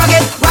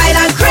 rugged, wild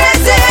and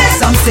crazy.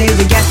 Some say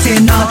we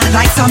getting on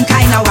like some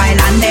kind of wild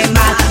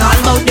animal. All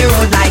about the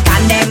road like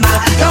animal,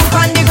 down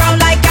on the ground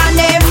like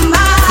animal.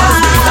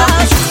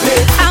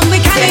 And we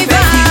carry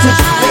back,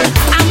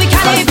 and we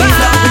carry back,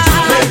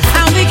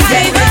 and we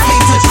carry back.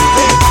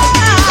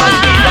 So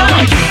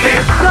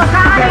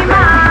carry back,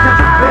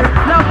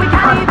 love we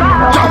carry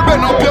back.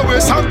 Jumping up your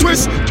waist and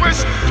twist.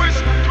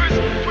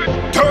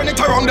 Turn it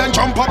around and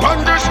jump up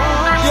on this.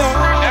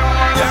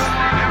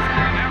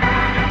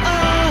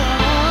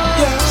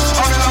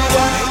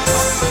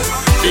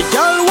 The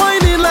girl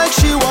whining like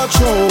she want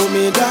throw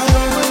me down.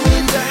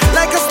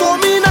 Like a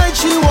stormy night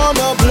she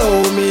wanna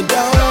blow me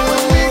down.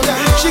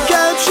 She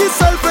kept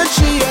herself and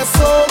she is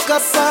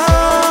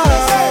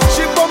soca.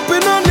 She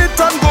bumping on it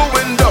and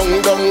going down,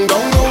 down,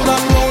 down, round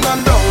and round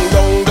and down,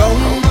 down, down,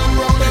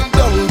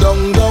 down, down,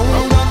 down,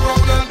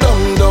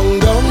 down, down,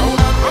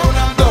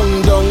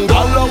 down, down, down.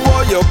 I love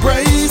how you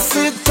brace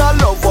it, I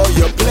love how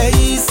you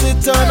place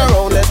it. Turn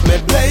around, let me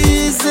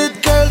blaze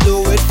it, girl,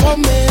 do it for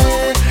me.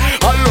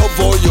 I love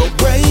how you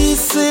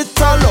brace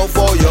it, I love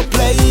how you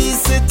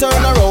place it.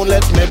 Turn around,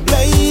 let me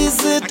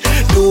blaze it,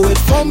 do it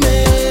for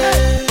me.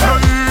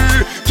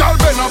 Y'all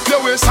bend up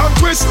your waist and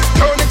twist.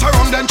 Turn it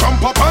around then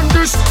jump up on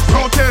this.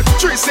 Rotate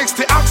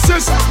 360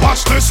 axis.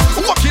 Watch this,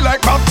 walk it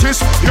like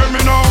Baptist. Hear me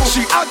now.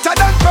 She hotter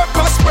than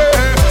pepper spray.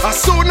 As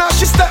soon as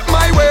she step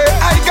my way,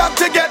 I got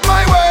to get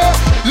my way.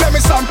 Let me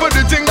sample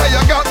the thing that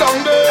you got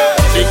down there.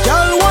 The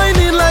girl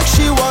whining like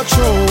she want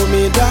throw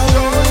me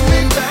down.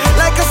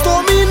 Like a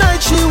stormy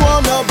night, she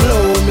wanna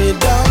blow me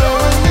down.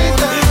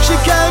 She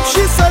can't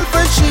herself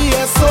and she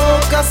is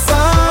soca.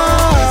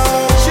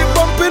 She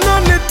bumping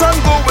on it and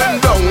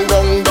going down,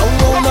 down, down,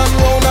 round and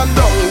round and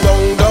down,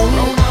 down, down,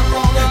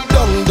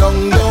 down, down,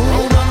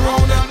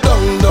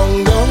 down,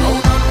 down, down,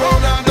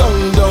 down,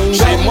 down.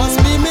 She must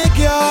be me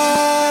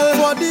girl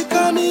for the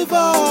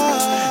carnival.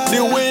 The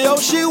way how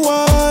she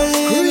whine,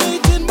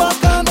 creating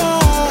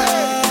bacchanal.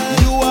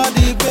 You are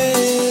the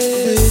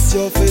best,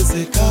 you're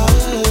physical.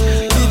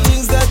 The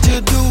things that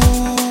you do,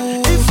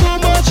 it's so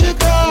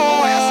magical.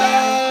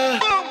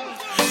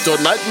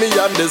 Tonight me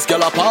and this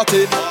girl a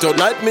party.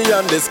 Tonight me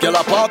and this girl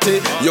a party.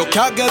 You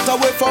can't get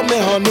away from me,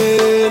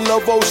 honey.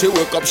 Love how she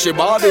wake up she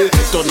body.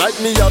 Tonight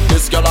me and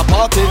this girl a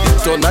party.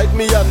 Tonight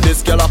me and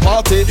this girl a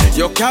party.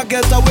 You can't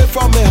get away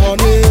from me,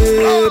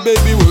 honey.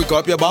 Baby, wake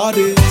up your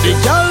body. The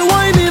girl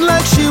whining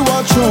like she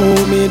want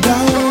throw me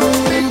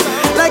down.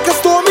 Like a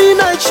stormy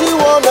night, she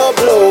wanna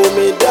blow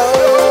me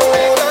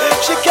down.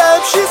 She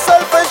kept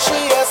herself and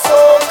she is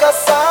soca.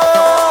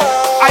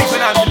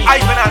 Ivan Anthony,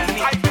 Ivan Anthony.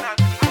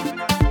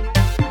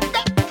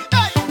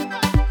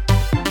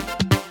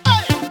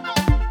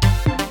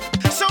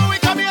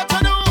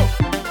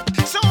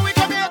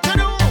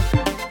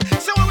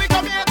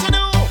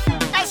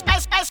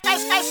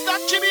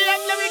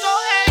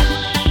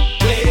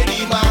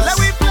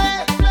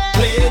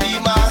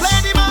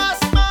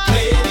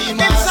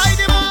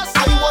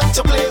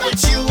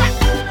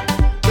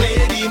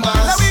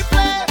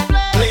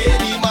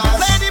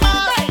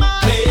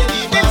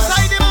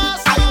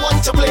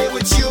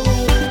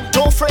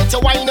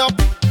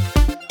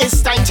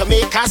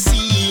 Make a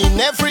scene,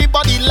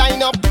 everybody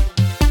line up,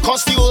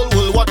 cause the whole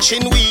world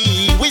watching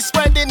we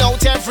spreading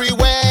out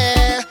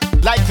everywhere,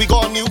 like we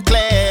go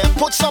nuclear.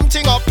 Put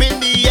something up in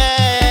the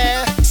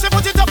air, say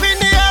put it up in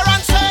the air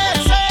and say,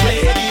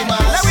 play the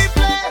mass, let we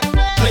play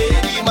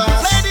the mass,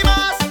 play the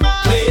mass,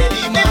 play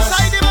the mass,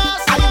 inside the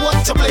mass, I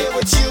want to play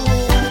with you,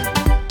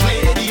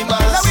 play the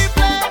mass, let we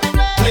play the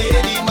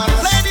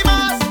mass, play the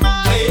mass,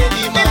 play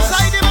the mass,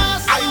 inside the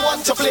mass, I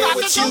want to play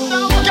with you.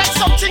 Get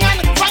something and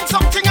find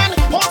something and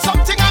hold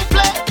something and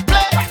play,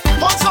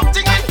 hold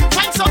something and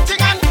find something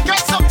and get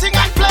something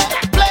and play,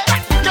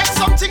 get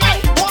something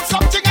and hold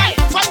something and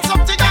find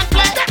something and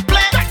play,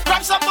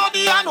 grab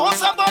somebody and hold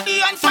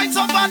somebody and find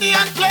somebody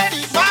and play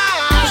the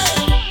mass,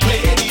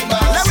 play the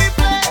mass, let me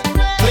play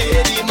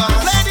the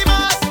mass, play the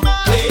mass,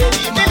 play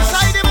the mass,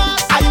 inside the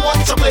mass, I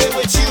want to play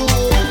with you,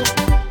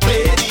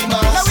 play the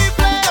mass, let me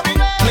play the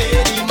mass, play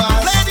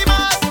the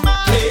mass,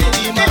 play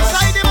the mass,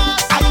 inside the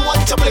mass, I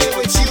want to play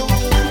with you.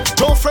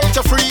 Don't fret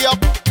to free up.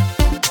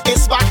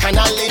 It's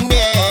bacchanal in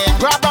there.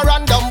 Grab a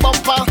random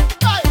bumper,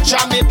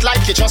 jam it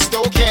like you just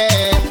don't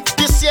care.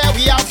 This year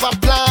we have a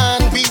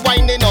plan. We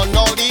whining on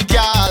all the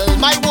gal.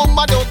 My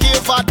woman don't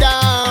give a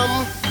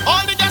damn.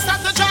 All the guests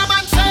at the jam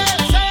and say,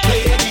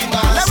 play the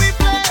mass, let we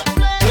play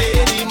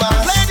the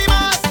mass, play the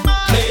mass,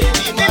 play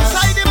the mass,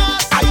 inside the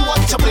mass, I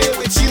want to play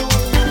with you.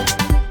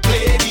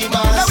 Play the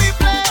mass, let we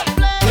play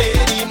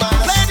the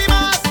mass, play the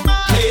mass,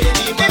 play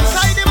the mass,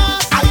 inside the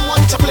mass, I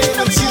want to play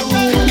with you.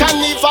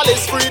 Carnival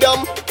is freedom.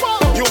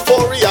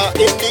 Euphoria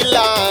in the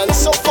land,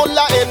 so full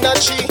of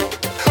energy.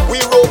 We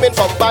roaming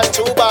from band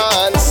to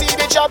band. See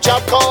the jab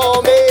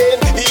coming.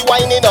 He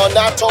whining on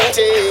that tongue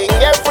thing.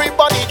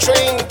 Everybody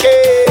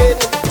drinking.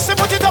 So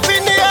put it up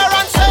in the air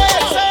and say,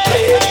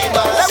 play the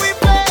mass, let we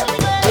play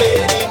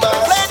the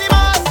mass, play the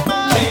mass,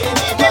 play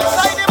the mass,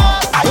 inside the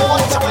mass, I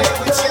want to play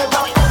with you.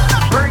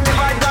 Bring the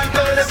vibes on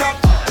to the top.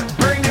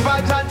 Bring the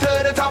vibes on to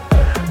the top.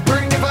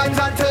 Bring the vibes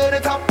on to the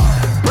top.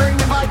 Bring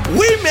the vibes.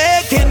 We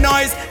making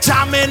noise,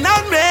 jamming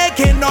and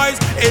making noise.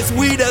 It's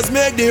we that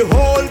make the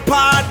whole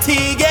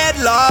party get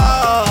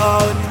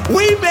loud.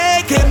 We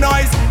making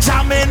noise,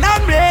 jamming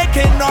and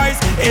making noise.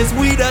 It's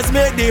we that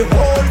make the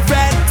whole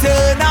fed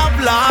turn up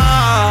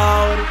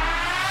loud.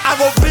 I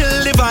go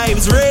feel the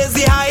vibes, raise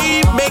the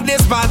hype, make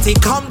this party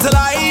come to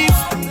life.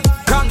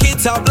 Crank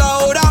it up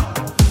louder,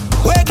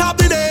 wake up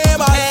the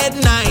neighbor. Head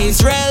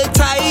nice, real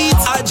tight.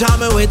 I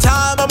jamming with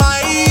all my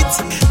might.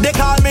 They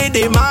call me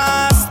the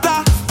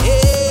master.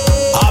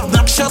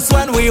 Obnoxious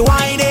when we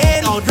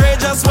whining,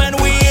 outrageous when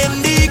we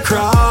in the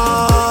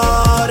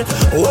crowd.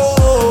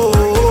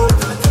 Whoa,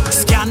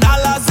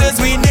 scandalous is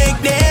we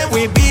nickname.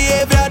 We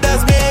behavior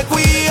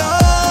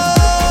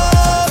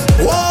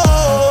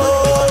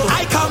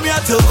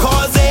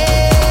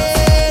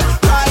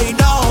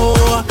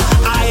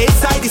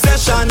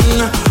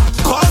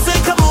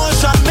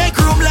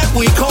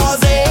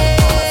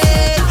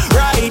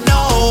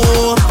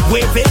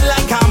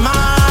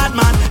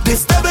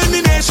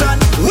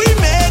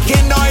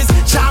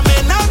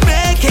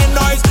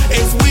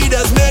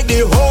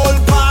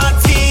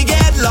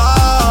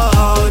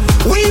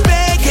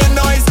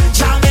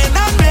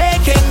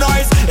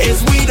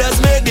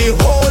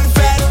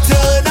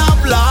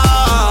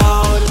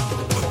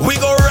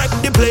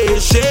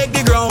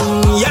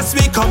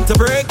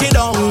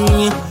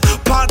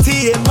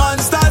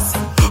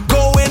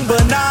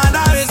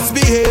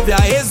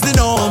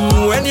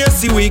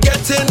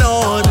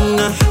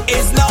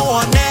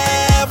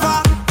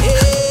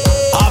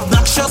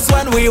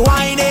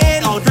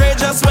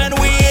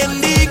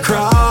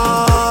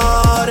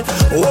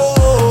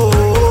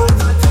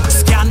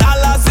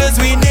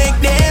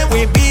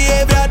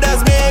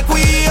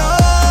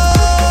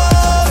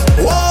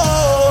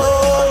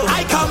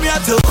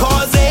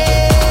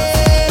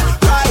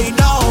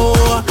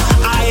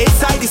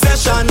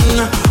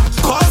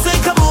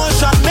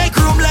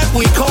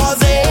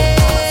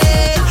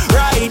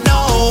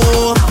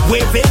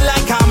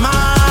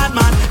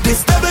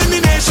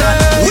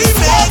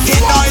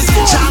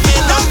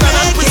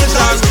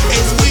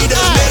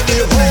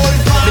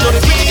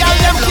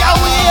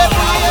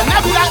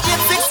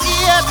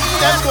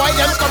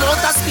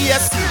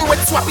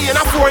with swappy and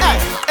a 4D.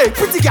 Hey,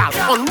 pretty gal,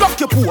 unlock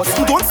your pose.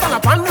 You don't stand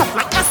up and look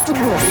like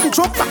Eskimo. You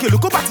drop back, you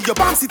look up at your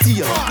bouncy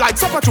tail. Like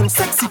supper drunk,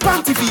 sexy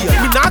panty veil.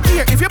 Me not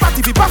care if your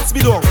body be box me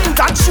down.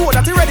 That show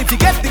that you ready to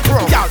get the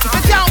crown. Gal, if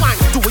you can't wine,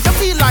 do what you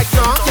feel like,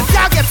 no. You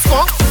can't get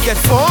skunk, get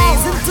fun.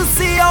 Amazing to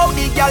see how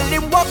the gal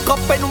they walk up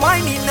and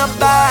whine in a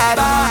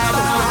bed.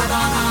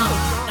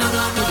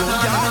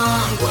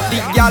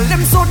 The gal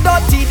them so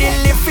dirty, they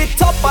lift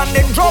it up and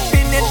then drop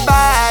in it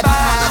bad.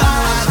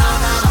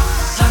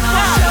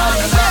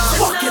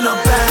 Walking up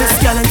bad. This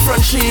gal in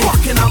front, she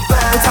walking up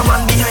bad. With a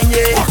man behind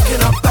you,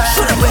 walking up bad.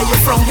 Show them where you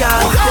from, gal.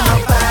 Walking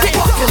up bad,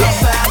 walking up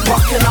bad,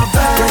 walking up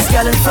bad. This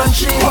gal in front,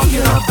 she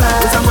walking up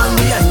bad. With a man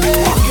behind you,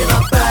 walking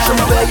up bad. Show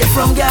me where you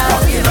from, gal.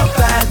 Walking up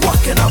bad,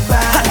 walking up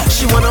bad.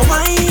 She wanna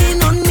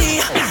whine on me,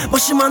 but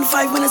she man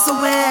 5 minutes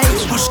away.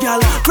 Hush gal,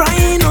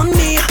 crying on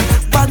me.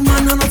 Bad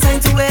man, no time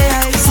to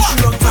wait. So she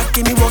rock back,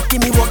 give me walk,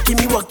 give me walk, give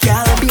me walk,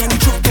 gal. Behind the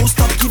truck, don't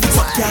stop, give it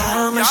up,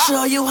 gal. I'ma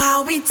show you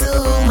how we do.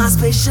 My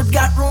spaceship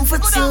got room for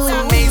two.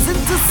 Amazing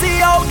to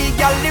see how the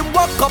gal they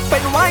walk up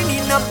and whine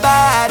in a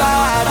bed.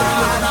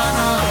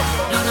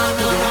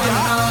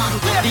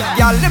 The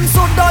gal them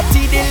so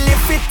dirty, they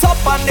lift it up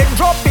and then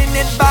drop in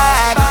it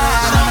bad.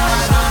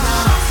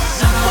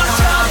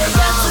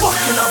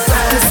 Walking up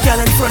bad. This gal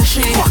in front,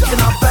 she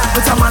walking up bad.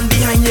 With a man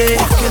behind you,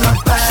 walking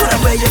up bad. Show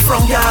them where you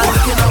from, gal.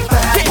 Walking up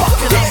bad,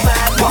 walking up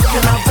bad,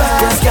 walking up bad.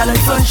 This gal in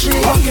front, she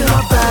walking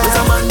up bad. With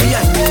a man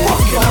behind you,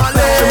 walking up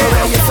bad. Show me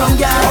where you from,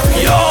 gal.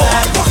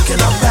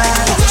 Walking up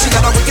bad. She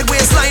got a wicked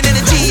waistline,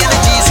 energy.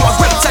 So I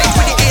grip tight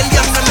with the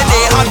alien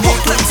remedy. Hard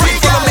walk, let's see.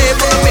 Follow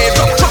me,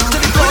 drop to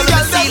the floor, let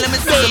me see, let me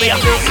see.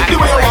 The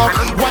way you walk,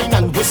 wine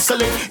and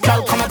whistling.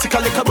 Gal come and take a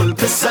lick of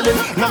pistoling.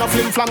 None of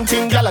flim flam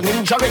ting, gal and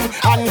ninjaring.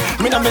 And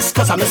me no miss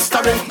cause I'm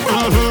mistering.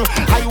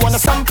 I wanna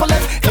sample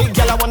it. Hey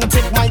gal, I wanna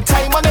take my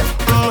time on it.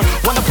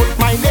 Wanna put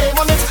my name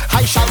on it.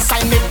 I shall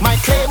sign it, my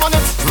claim on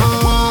it.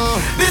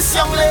 This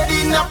young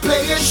lady not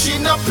playing, she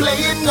not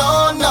playing,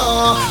 no,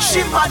 no.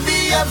 She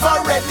body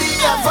ever ready,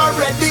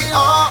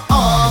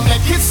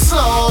 make it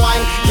slow,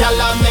 wine.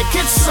 Gal, make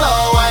it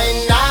slow,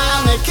 wine.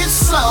 Nah, make it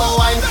slow,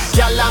 wine.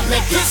 Gal,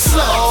 make it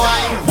slow,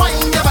 wine.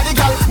 Wine your body,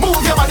 gal,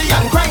 move your body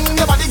and grind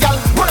your body, gal.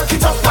 Work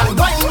it up and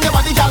wind your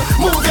body, gal.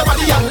 Move your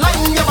body and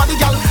line your body,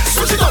 gal.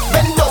 Switch it up,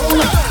 bend down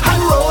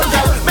and roll,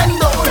 gal. Bend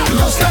down,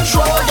 lose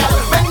control, gal.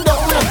 Bend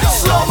down,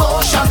 slow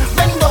motion,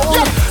 bend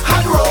down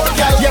and roll,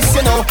 gal. Yes,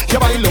 you know your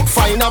body look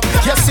fine up.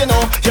 Yes, you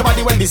know your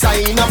body well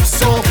designed up.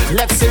 So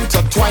let's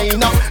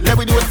intertwine up. Let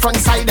we do it front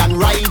side and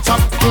right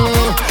up.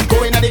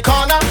 Go in at the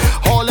corner,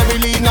 all let me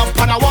lean up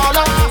on a wall.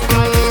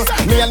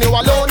 Me and you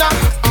alone,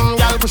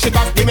 gal push it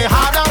back, give me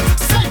harder.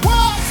 Say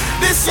what?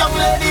 This young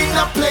lady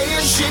not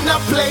playing, she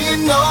not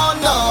playing, no,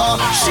 no.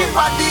 She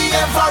body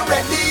ever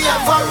ready,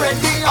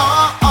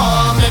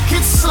 make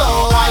it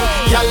slow, wine.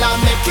 Y'all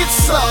make it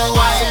slow,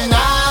 wine.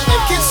 Nah,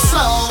 make it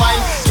slow,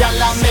 wine.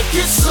 Y'all make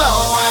it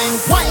slow, wine.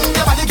 Wine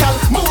your body, gal,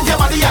 move your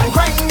body and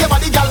grind your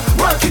body, gal.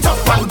 Work it up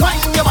and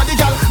wind your body,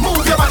 gal.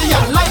 Move your body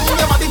and line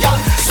your body, gal.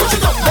 Switch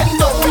it up, bend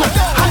down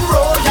and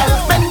roll, gal.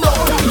 Bend down,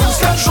 lose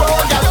control,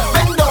 gal.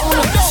 Bend down,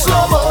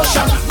 slow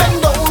motion, bend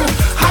down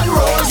and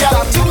roll,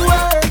 gal. To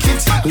work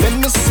it, let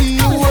me see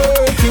you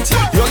work it.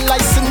 Your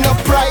license not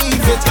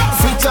private,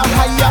 free to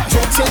hire,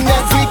 in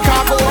every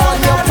cargo on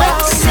your back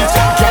seat.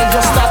 Girl,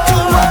 just start to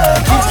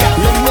work it.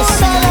 Let me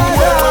see you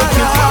work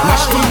it.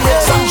 Mash the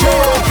brakes and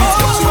jerk it.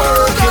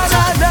 Work it.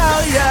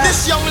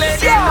 This young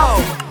lady.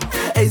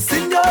 Hey,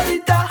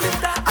 señorita,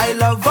 I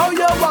love how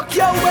you walk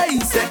your way.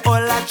 Say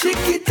hola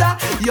chiquita,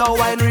 your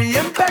winery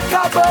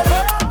impeccable.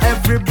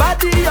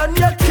 Everybody on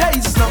your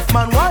case, enough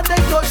man want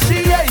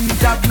negotiate.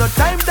 Have no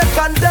time to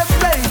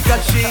contemplate,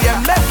 cause she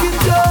ain't making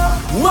you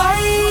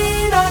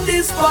wine on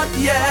this spot,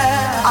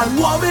 yeah. And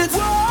warm it,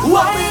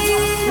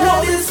 wine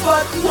on this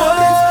spot, warm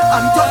it.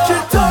 And touch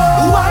it,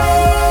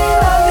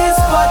 wine on this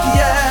spot,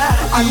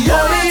 yeah. And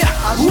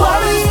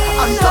warm it,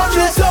 and touch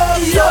it,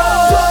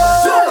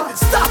 yeah.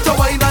 Start to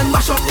wine and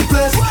mash up the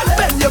place.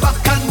 Bend your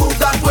back and move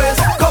that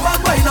waist. Come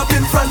and wine up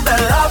in front the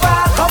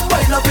lava. Come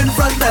wine up in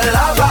front the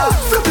lava.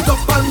 Flip it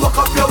up and walk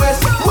up your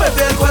waist.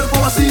 Mueve el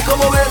cuerpo así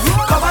como ves.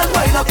 Come and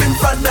wine up in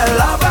front the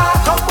lava.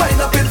 Come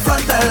wine up in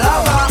front the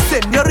lava.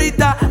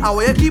 Señorita, how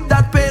you keep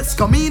that pace?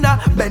 Come in,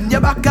 bend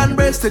your back and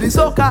brace to the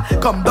soca.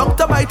 Come down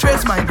to my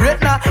trace,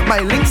 migrate now. My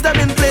links them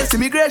in place,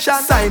 immigration.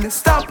 Sign,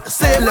 stop,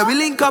 say, let me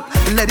link up.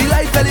 Let the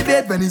life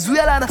elevate,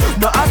 Venezuelan.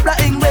 No habla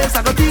English,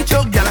 I gonna teach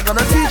you. Girl, I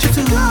gonna teach you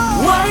too.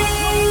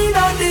 Wine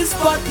on this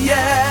spot,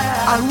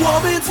 yeah. And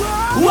warm it,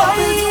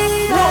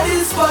 wine on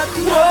this spot,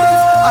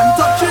 yeah. And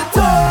touch it,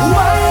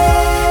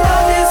 wine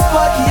on this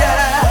spot,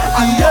 yeah.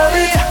 And warm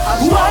it,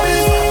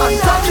 wine and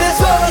touch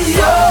it,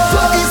 yeah.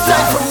 It's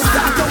time for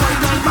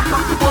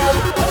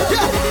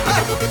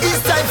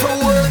it's time for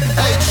work,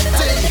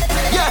 HD.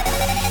 Yeah,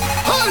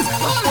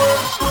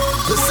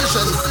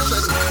 decision.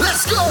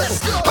 Let's go.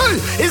 Hey,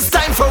 it's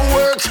time for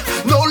work.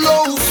 No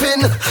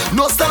loafing,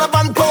 no stand up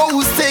and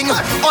posting.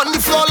 On the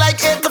floor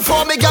like 8 to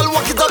 4, me girl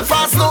walk it up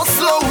fast, no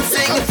slow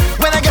thing.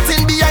 When I get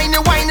in behind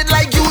you, whine it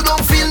like you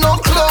don't feel no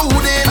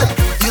clothing.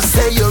 You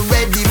say you're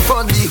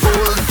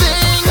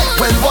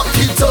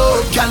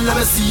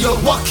me see you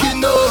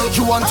walking up.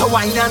 You want to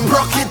wine and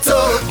rock it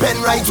up.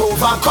 Bend right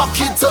over, cock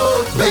it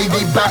up.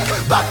 Baby,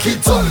 back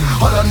it up.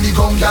 Hold on the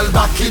gun, girl,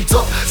 back it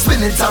up.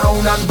 Spin it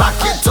around and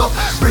back it up.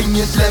 Bring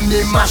it, let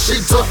me mash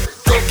it up.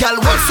 Girl,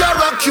 what's your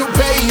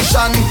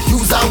occupation?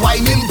 Use a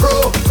whining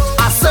pro.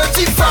 A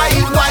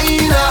certified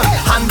whiner.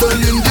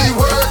 Handling the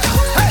work.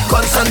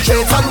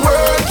 Concentrate on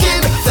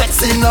working.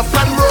 Flexing up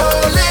and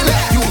rolling.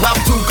 You have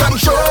to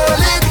control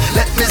it.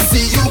 Let me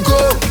see you go.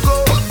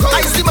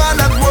 I see man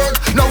at work.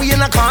 Now we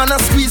in a corner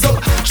squeeze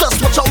up.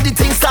 Just watch how the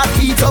things start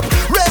heat up.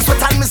 Rest but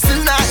time me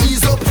still not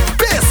ease up.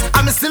 Bass,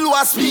 I'm still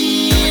want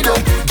speed up.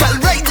 Girl,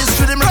 ride this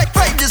rhythm, ride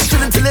this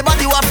rhythm till the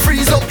body will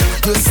freeze up.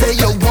 You say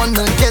you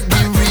wanna get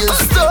the real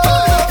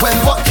stuff. Well,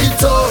 walk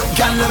it up.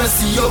 Girl, let me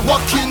see you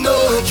walking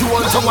up. You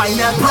want to wine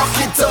and rock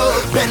it up.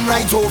 Bend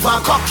right over,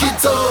 cock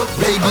it up.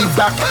 Baby,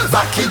 back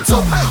it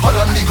up. Hold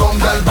on the gun,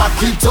 girl, back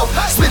it up.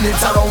 Spin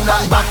it around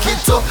and back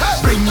it up.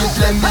 Bring it,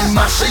 let me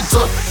mash it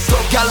up.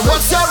 Girl,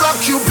 what's your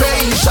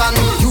occupation?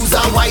 Use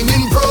a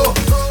whining pro.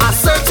 A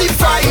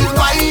certified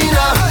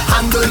whiner.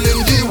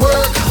 Handling the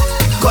work.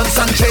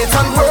 Concentrate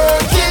on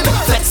working.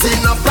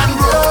 Flexing up and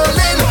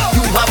rolling.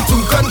 You have to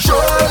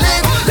control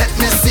it. Let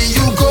me see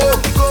you go.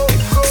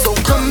 So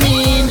come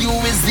in, you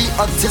is the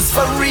artist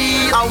for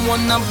real. I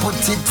wanna put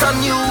it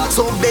on you.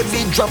 So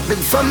baby, drop it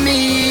for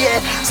me.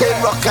 Yeah. Say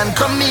rock and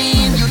come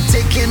in. You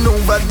taking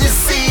over the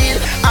scene.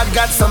 I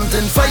got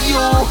something for you,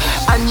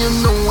 and you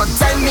know what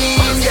I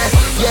mean.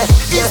 Yeah.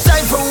 It's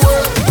time for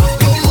work,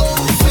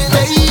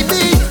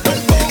 baby.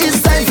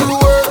 It's time for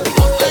work,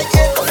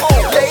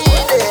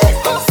 lady.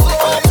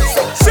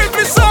 Sing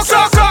me so.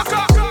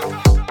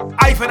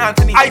 Ivan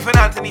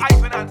Anthony.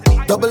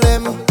 Double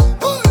M,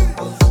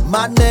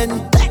 madden.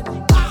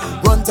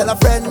 Run tell a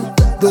friend,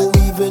 don't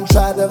even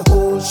try to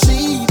hold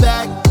she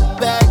back.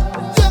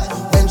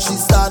 When she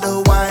start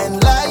to whine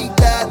like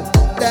that.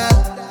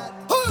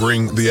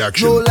 Bring the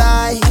action. No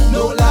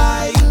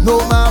lie, no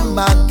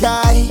mama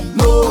guy,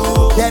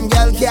 no. Them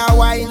girl can't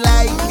whine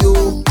like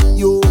you.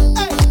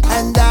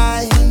 And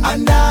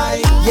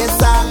I, yes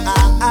I.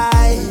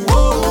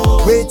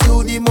 Rate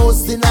you the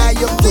most in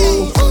your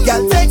day.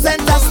 Girl take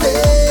center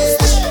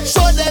stage,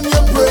 show them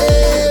you're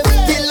brave.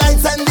 The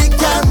lights and the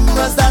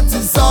cameras, that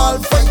is all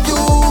for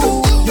you.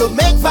 You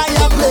make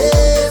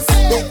fireplace,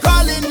 they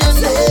calling your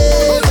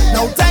name.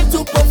 Now time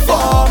to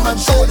perform and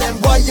show them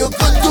what you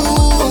could do.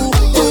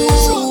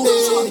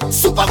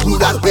 Super glue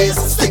that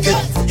waist, stick it.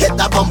 Hit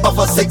that bumper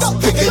for 6,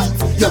 pick it.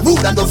 You're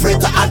rude and afraid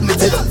to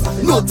admit it.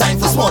 No time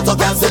for small talk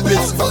and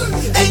siblings.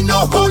 Ain't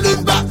no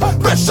holding back.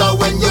 Pressure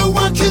when you're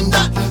walking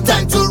that.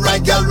 Time to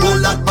ride, girl, roll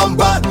that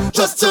bumper.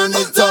 Just turn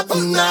it up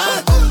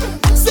now.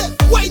 Say,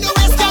 why no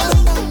waist, girl?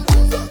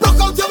 Rock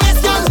out your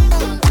waist, girl.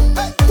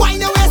 Why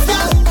no waist,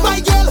 girl? My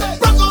girl,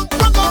 rock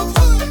out.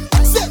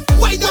 Say,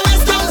 why no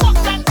waist, girl?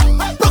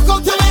 Rock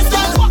out your waist,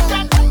 girl.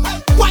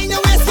 Why no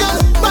waist, girl?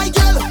 My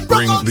girl,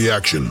 Bring the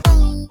action.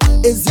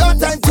 It's your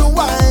time to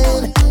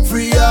whine.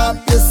 Free up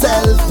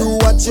yourself, do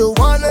what you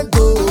wanna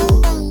do.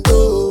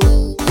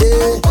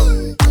 Yeah.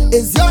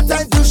 It's your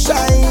time to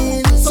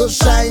shine, so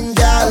shine,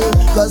 girl,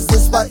 cause the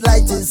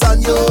spotlight is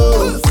on you.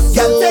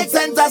 Girl, take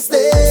center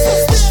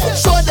stage,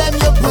 show them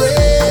you're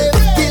brave.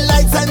 The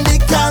lights and the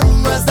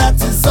cameras, that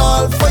is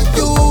all for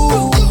you.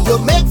 You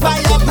make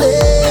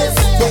fireplace,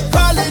 they're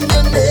calling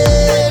your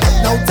name.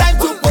 Now time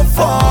to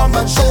perform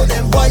and show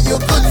them what you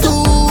could do.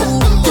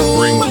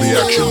 Bring the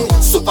action.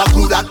 Super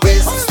glue that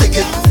waist, stick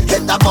it.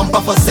 Hit that bumper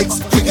for 6,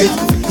 pick it.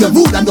 You're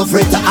rude and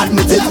afraid to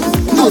admit it.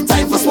 No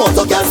time for small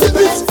talk and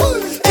siblings.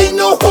 Ain't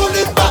no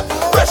holding back.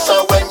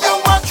 Pressure when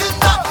you're walking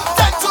that.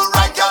 Time to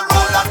ride, girl,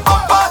 roll that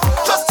bumper.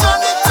 Just turn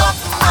it up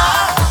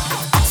now.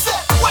 Say,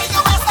 why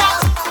you waist,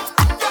 girl?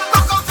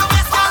 Rock out your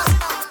waist, girl.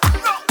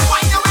 Why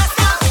you waist,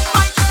 girl?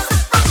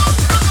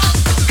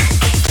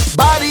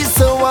 Body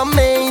so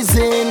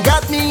amazing,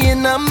 got me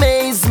in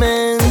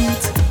amazement.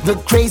 The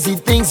crazy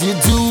things you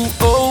do,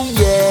 oh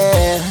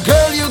yeah.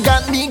 Girl, you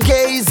got me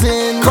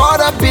gazing,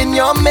 caught up in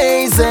your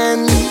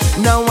mazing.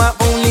 Now I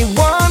only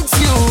want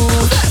you.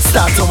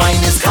 Start to wine,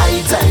 it's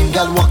high time.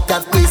 Girl, walk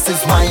that place,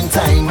 it's wine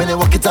time. When I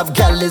walk it up,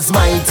 girl, it's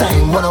my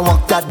time. Wanna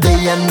walk that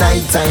day and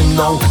night time.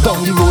 Now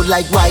down the road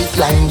like white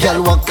line.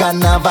 Girl, walk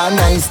and have a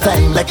nice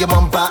time. Like your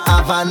bumper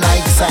have a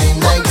night sign.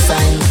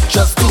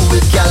 Just do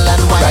it, girl,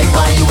 and wine.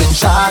 Right, you in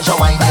charge of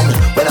whining.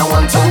 When I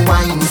want to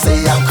wine, say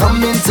I'm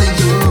coming to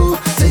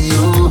you.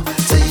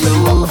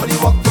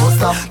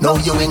 Now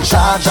you in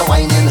charge of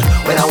whining.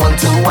 When I want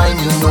to wine,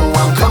 you know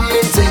I'm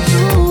coming to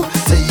you.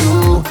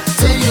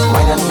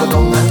 Wine and go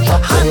down and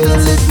drop it.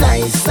 Handle it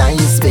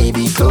nice,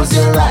 baby. Close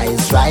your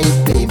eyes,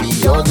 right, baby.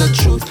 You're the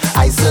truth.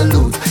 I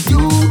salute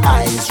you,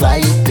 eyes,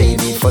 right,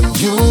 baby. For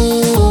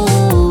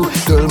you,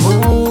 girl,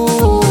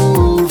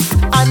 move.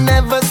 I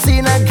never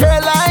seen a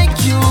girl like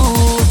you.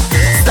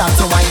 Start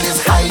to wine,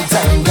 it's high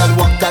time. Girl,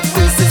 walk that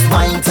waist, it's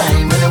wine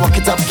time. When I walk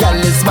it up, girl,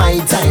 it's my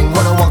time.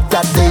 Wanna walk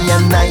that day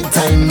and night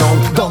time. Now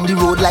down the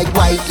road like like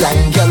white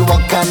line. Girl,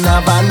 walk and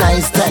have a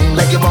nice time.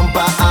 Like your bumper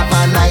have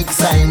a Nike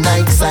sign,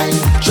 Nike sign.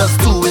 Just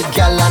do it,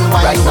 girl, and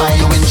wine. Right now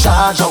you in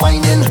charge of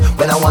whining.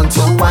 When I want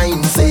to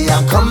wine, say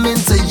I'm coming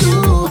to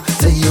you,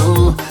 to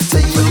you, to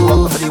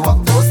you. For the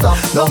walk, don't stop.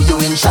 Now you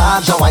in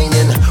charge of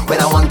whining. When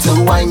I want to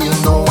wine, you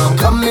know I'm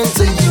coming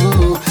to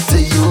you, to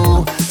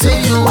you, to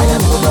you. Why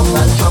I'm go down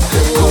and drop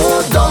it. Go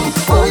down,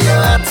 oh you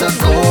have to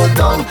go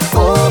down.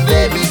 Oh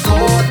baby, go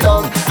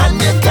down, and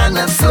you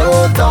cannot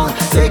slow down.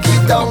 Take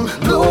it down,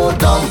 blow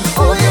down.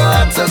 Oh you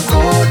have to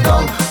go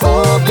down.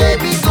 Oh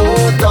baby, go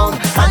down,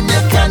 and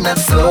you cannot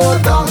slow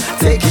down.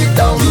 Take it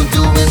down, you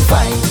doing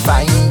fine,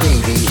 fine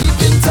baby.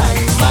 Keeping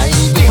time, my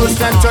baby.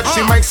 First and touch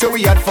the mic so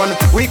we had fun.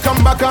 We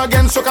come back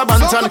again, Soca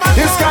Banton.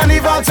 It's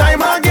carnival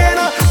time again.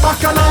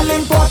 Back and all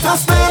import a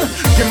smell.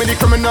 Give me the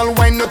criminal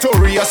wine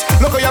notorious.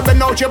 Look how you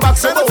been out your back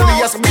so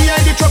obvious.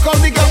 Behind the truck all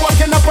the girl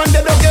walking up on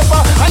the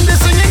doggever. And they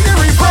singing the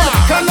refrain.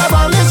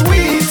 Carnival is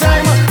we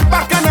time.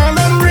 Back and all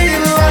and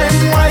real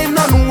lime. Wine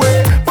on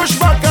way. Push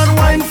back and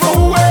wine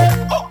for way.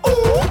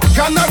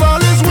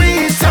 Carnival is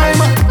we time.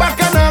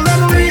 Back and all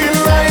and real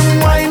lime.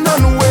 Wine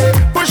on way.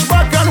 Push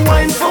back and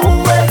wine for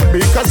way.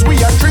 Because we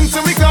are drinks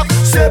and we got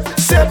sip,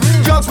 sip.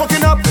 Girls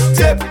walking up,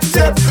 dip,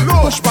 dip.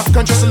 Push back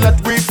and just let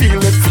we feel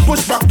it.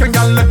 Push back and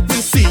y'all let me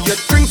see it.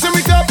 Drinks and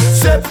we got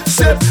sip,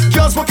 sip.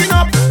 Girls walking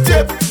up,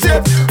 dip,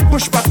 dip.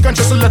 Push back and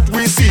just let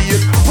we see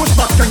it. Push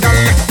back and y'all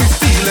let me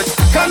feel it.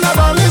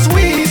 Carnival is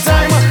we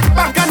time.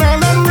 Back and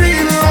all and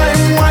real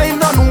lime.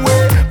 Wine on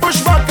way.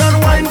 Push back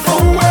and wine for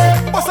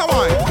way. What's that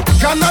wine?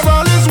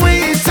 Carnival is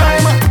we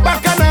time.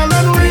 Back and all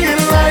and real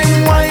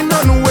lime. Wine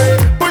on way.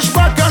 Push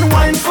back and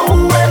wine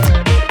for way.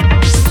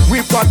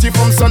 We party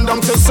from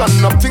sundown to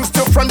sun up. Things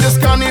still from this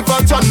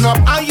carnival turn up.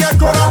 I hear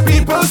crowd of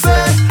people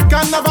say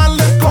carnival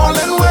is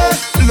calling way.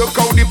 Look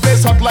how the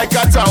place hot like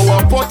a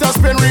tower. Port of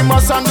Spain,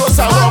 Rimas and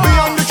Osawa.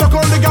 Beyond the truck,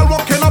 all the girl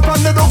walking up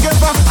and they don't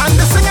give up. And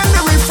they singing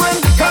the refrain.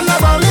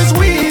 Carnival is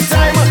we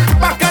time.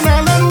 Back and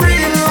all and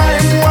real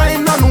lime.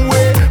 Wine on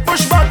way.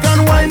 Push back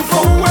and wine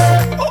for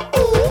way.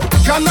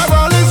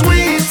 Carnival is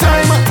we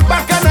time.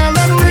 Back and all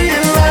and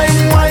real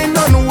lime. Wine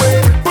on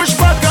way. Push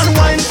back and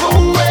wine for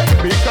way.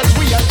 Because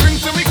we are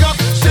drinks and we got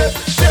sip,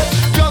 sip.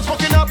 Girls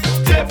walking up,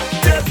 dip,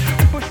 dip.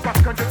 Push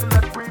back and just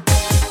let we.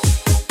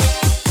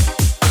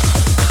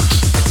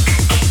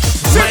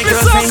 My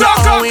girl say you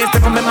always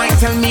step on my mind,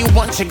 tell me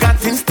what you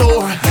got in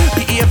store.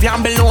 Behavior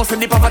below, so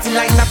the poverty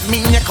line that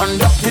mean you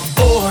conduct it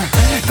or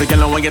the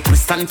girl want you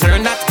twist and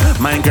turn that.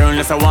 My girl,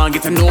 yes I want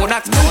you to know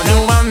that. You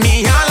and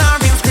me, all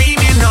have been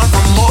screaming out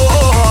for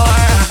more.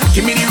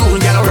 Give me the room,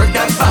 girl, work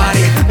that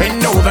body. Bend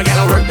over,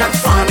 girl, work that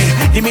for me.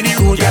 Give me the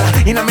room, girl,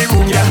 in my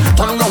room, girl.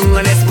 Turn around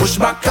and let's push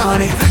back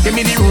on it. Give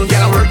me the room,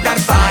 girl, work that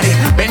body.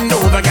 Bend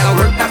over, girl,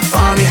 work that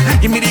for me.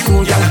 Give me the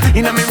room, girl,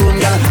 in my room,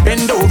 girl.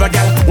 Bend over,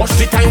 girl. Watch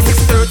the time,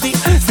 6:30,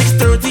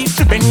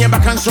 6:30. Bend your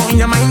back and show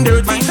your mind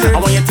dirty. I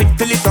want you tick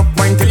till it up,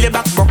 wine till your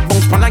back broke.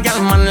 Bounce pon a girl,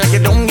 man, like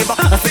you don't give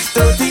up.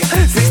 6:30,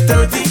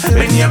 6:30.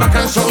 Bend your back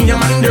and show your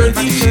mind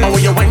dirty. I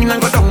want you wine and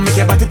go down, make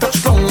your body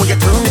touch down. When you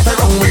turn it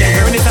around, when you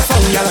hear it a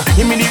sound, girl.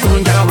 Give me the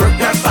room, girl, work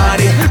that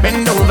body.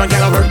 Bend over,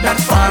 girl, work that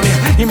for me.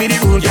 Give me the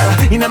room, girl,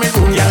 in my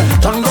room, girl.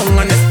 Turn down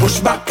and let's push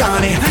back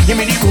on it. Give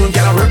me the room,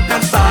 girl, work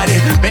that body.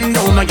 Bend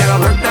over, girl,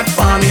 work that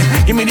for me.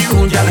 Give me the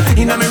room, girl,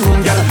 in my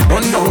room, girl.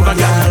 Run over,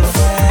 girl.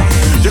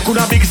 You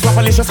coulda big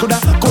swapalicious coulda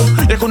come.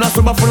 You coulda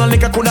super full of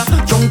liquor coulda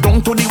jump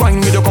down to the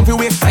wine. You come fi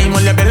waste time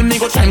on your bell, me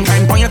go shine.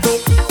 Point your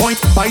toe, point,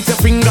 bite your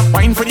finger.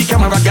 Wine for the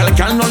camera, girl,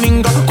 can no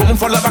linger. Come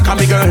follow back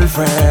on me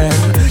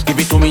girlfriend. Give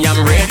it to me,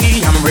 I'm ready,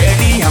 I'm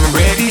ready, I'm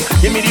ready.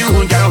 Give me the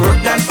room, girl, work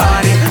that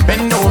body.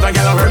 Bend over,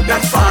 girl, work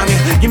that for me.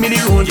 Give me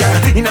the room, girl,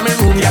 in my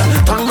room, girl.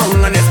 Turn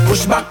round and let's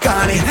push back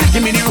on it.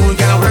 Give me the room,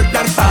 girl, work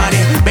that body.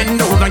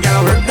 Bend over,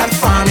 girl, work that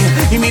for me.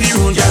 Give me the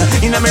room, girl,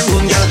 in my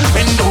room, girl.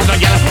 Bend over,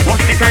 girl,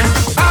 watch the time.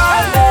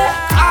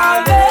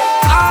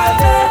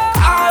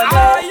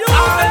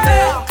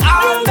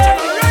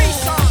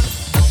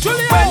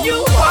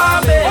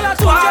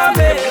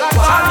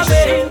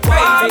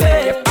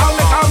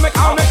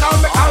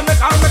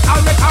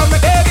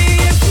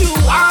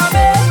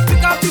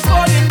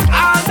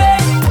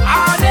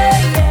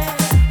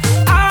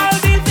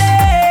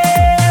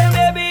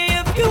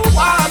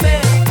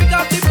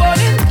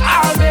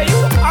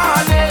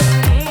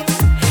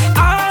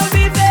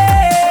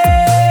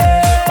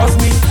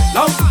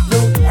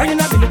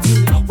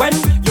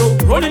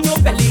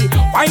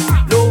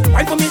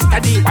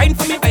 Wine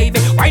for me, baby.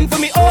 Wine for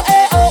me, oh,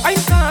 eh, oh. Wine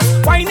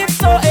fast, wine it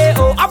so, eh,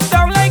 oh. Up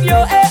down like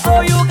yo, eh,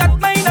 oh. You got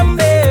my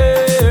number.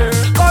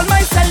 Call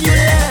my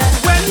cellular.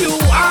 When you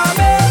are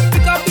me,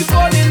 pick up the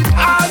phone and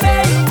call me.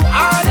 You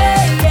are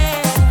there,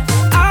 yeah.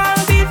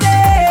 I'll be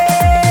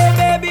there,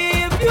 baby.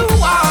 If you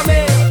are me,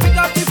 pick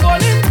up the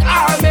phone and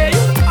call me.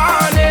 You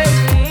are there.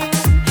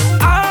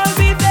 I'll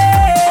be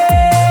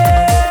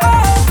there. Oh,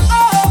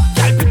 oh.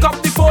 Girl, pick up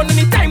the phone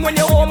anytime when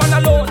you're home and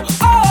alone.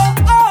 Oh,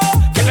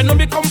 oh. Girl, I know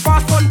me come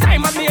fast one time.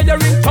 Your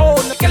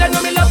ringtone. Girl, I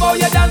know me love how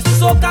you dance to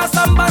soca,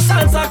 samba,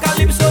 salsa,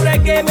 calypso,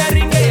 reggae,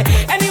 merengue.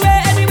 Anyway,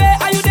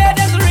 are you there?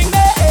 Just ring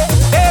me,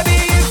 baby.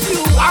 If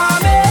you are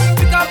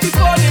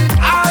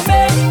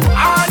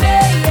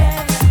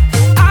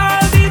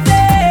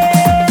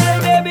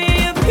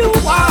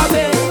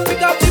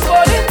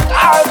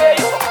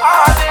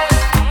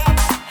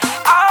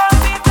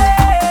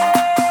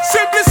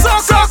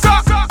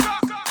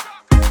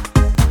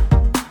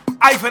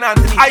Ivan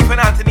Anthony, Ivan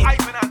Anthony,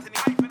 Ivan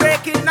Anthony.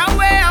 Breaking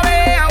away,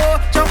 away, away,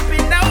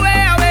 jumping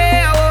away,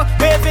 away, away,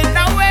 waving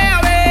away,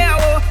 away,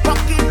 away,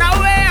 walking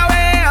away,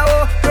 away,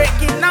 away,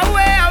 breaking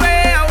away,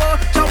 away, away,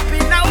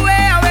 jumping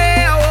away,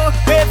 away, away,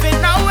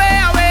 waving away,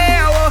 away,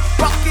 away,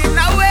 walking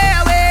away,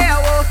 away,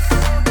 away.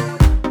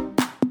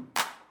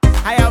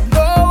 I have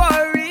no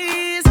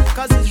worries,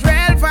 cause it's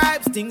real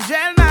vibes, things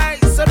real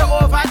nice, so don't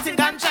overthink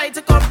and try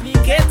to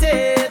complicate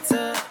it.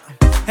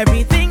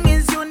 Everything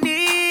is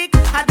unique,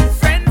 a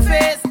different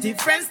face,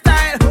 different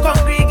style,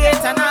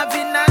 congregate and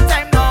having a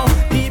time now.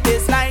 The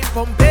bassline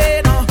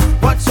pumping,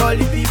 watch all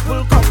the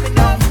people coming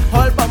down,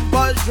 all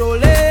bumpers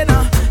rolling,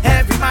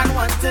 every man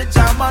wants to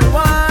jam on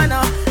one.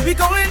 We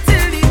going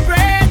till the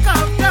break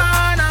of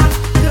dawn,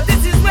 so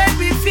this is when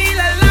we feel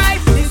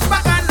alive, it's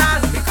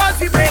bacchanal, because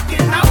we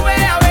breaking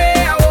away,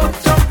 away, away,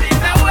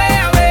 jumping away,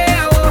 away,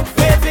 away,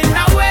 waving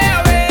away,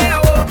 away,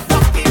 away,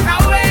 walking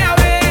away,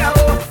 away,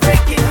 away,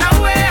 breaking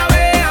away,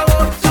 away,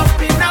 away,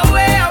 jumping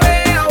away,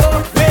 away, away,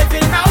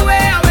 waving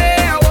away, away,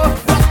 away,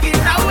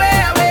 walking away,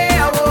 away,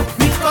 away.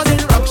 Because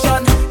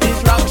instruction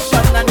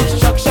and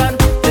destruction,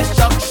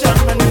 destruction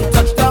when we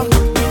touch them,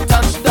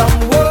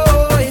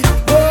 boy,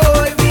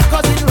 boy.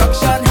 Because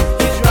instruction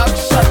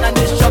and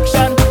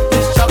destruction,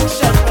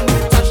 destruction when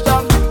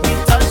we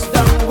touch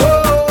them,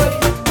 boy.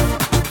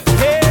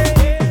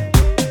 Hey,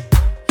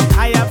 I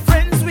have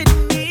friends with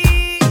me,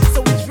 so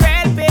it's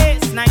real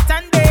bass, night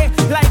and day,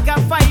 like a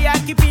fire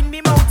keeping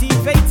me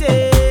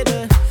motivated.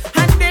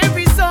 And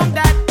every song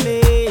that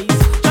plays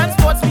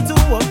transports me to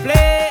a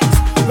place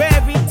where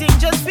everything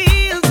just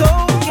feels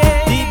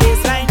okay. The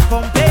bassline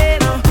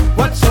pumping,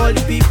 watch all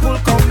the people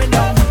coming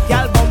down,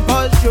 y'all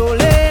bumpers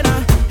rolling,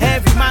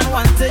 every man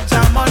wants to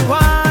jam on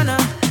one.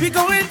 We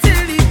going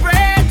till the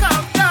break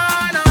of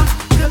dawn,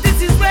 so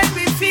this is when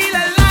we feel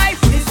alive,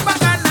 it's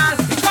bacchanal,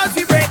 because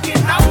we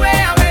breaking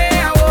away, away,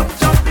 away,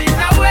 jumping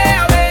away,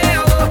 away,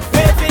 away,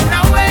 waving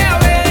away,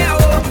 away,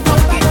 away,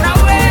 walking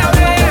away,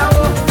 away,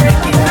 away,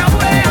 breaking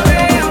away,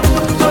 away,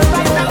 away,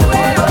 jumping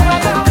away,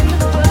 away,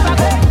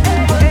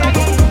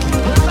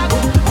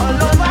 all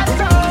over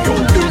town.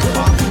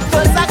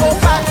 First I go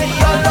party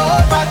all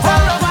over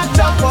town,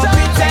 jump up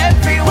with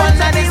everyone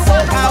and it's so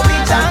how we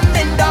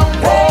jamming down.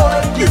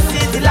 Oh, this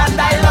is the land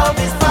I love,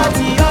 it's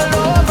party all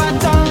over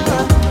town,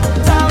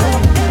 town.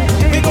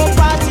 We go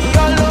party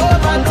all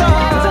over town.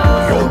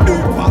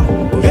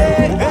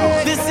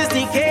 Hey, this is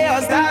the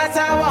chaos that I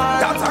want.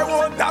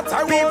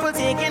 People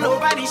taking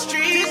over the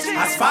streets.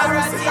 As far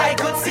as the eye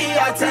could see,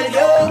 I tell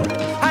you.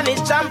 And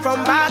it's jam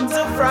from back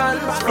to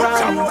front.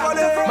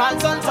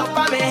 Man's on top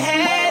of my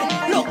head.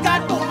 Look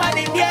at woman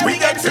in here, we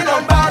getting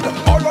on bad.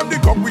 All on the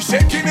gong, we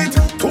shaking it.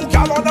 2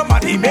 gal on the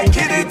money,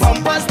 making it.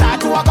 Bumpers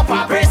start to walk up,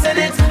 embracing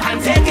it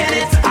and taking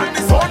it. And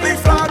it's only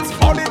flat.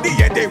 All in the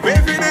air, they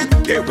waving it.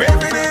 They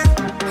waving it.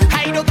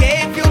 I don't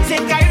care if you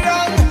think I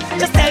wrong.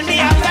 Just tell me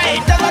after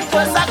it. But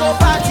first I go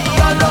party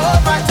all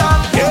over town.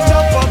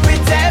 Jump up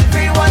with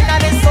everyone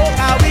and it's so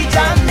how we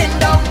jamming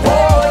down.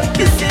 Oh,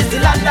 this is the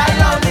land I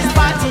love. It's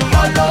party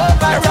all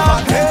over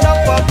town.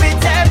 Jump up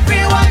with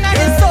everyone and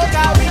it's so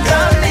how we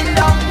jamming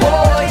down.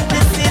 Oh,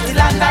 this is the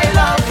land I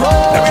love.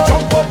 Let me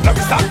jump up, let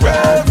me start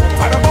well.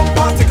 Fire a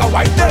bumper, take a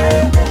white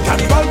day.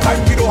 Carnival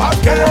time, we don't have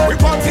care. We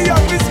party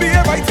and we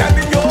behave, I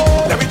telling you.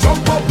 Let me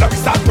jump up, let me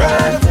start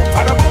well.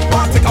 Fire a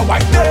bumper, take a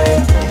white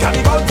day.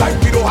 Carnival time,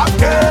 we don't have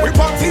care. We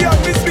party and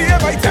we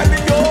behave, I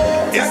telling you.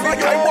 It's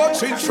like I'm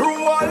watching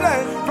through a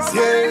lens,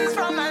 yeah.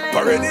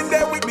 Parading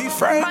there with me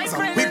friends.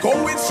 We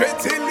going straight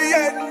till the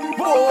end,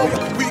 boy.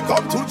 We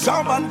come to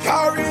jam and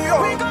carry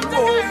on,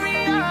 boy.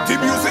 The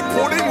music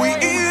pulling we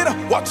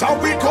in. Watch how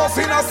we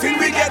causing us sin,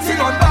 we getting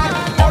on that.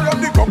 All on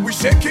the gong, we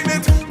shaking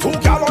it. 2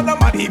 gal on the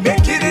money,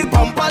 making it.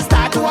 Bumpers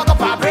start to walk up,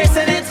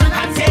 embracing it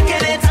and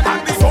taking it.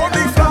 And it's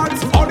only flat.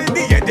 All in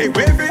the air, they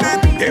waving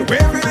it. They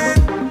waving it.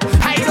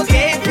 I don't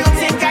care if you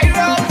think I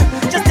wrong.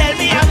 Just tell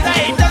me after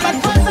it. But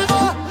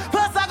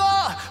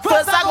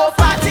first I go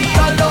party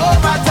all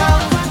over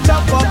town.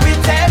 Jump up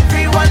with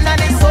everyone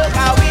and it's so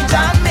how we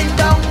jamming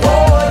down.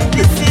 Oh,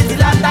 this is the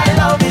land I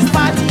love, it's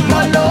party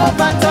all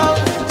over town.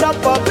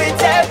 Jump up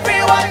with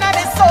everyone and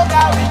it's so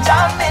how we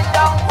jamming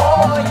down.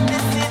 Oh,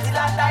 this is the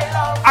land I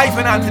love.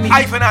 Ivan Anthony,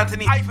 Ivan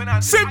Anthony, Ivan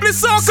Anthony. Simply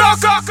soca.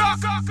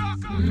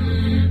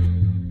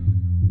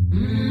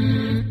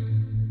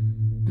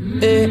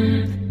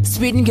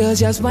 Sweet girls,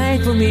 just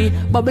wine for me.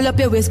 Bubble up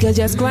your waist, girl,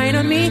 just grind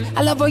on me.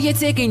 I love how you're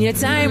taking your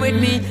time with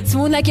me.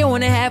 Smooth like you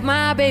wanna have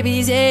my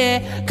babies,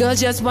 yeah. Girl,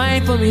 just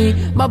wine for me.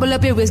 Bubble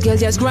up your waist, girl,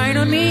 just grind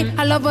on me.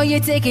 I love how you're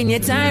taking your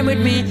time with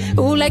me.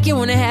 Ooh, like you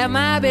wanna have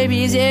my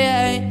babies,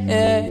 yeah,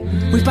 yeah.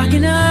 We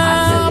packing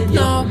up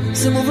now,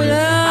 so move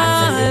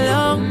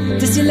along.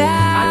 This your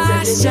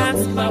last chance.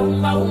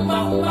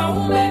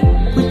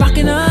 We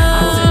packing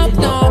up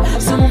now,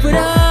 so move it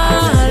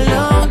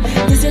along.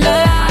 This your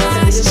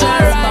last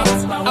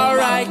chance.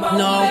 Alright,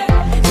 no.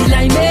 The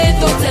limeade,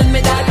 don't tell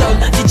me that done.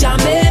 The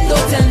jamming,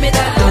 don't tell me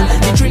that done.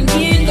 The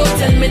drinking, don't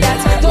tell me that.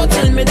 Don't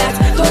tell me that.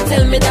 Don't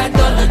tell me that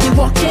done. The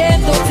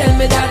walking, don't tell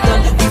me that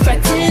done. The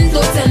fretting,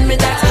 don't tell me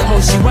that. How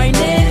she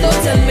whining, don't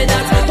tell me that.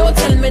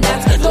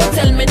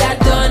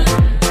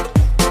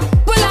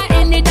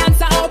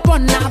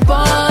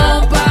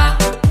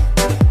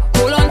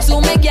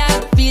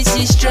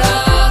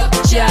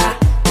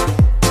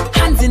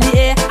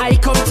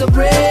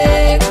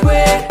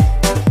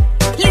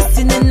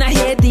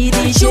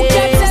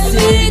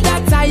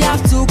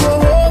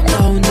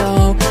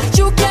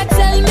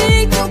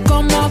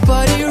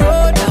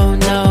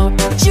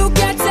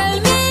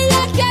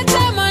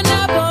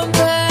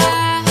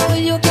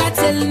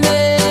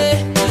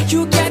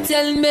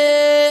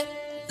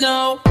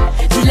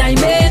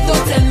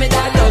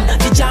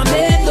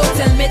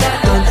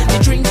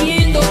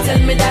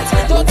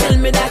 that, don't tell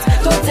me that,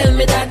 don't tell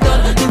me that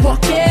done. The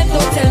walking,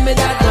 don't tell me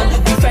that done.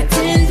 The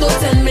fretting, don't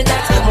tell me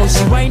that. How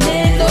she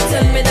whining, don't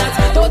tell me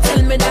that, don't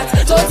tell me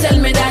that, don't tell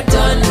me that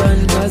done.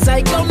 Run, cause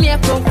I come here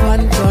for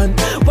fun.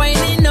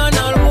 Whining on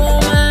all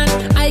woman,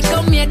 I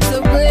come here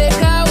to break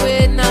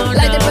away now.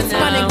 Like the best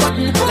panic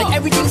button, like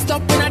everything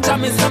stop when I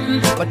jam is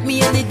something. But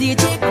me and the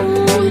DJ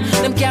cool,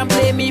 them can't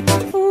play me for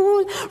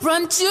fool.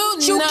 Run to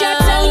you now. Can't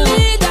tell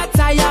me that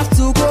I have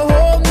to go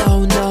home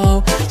now,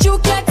 no. You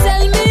can't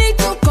tell me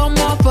to come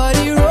off of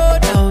the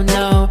road now,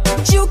 no.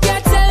 You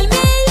can't tell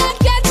me I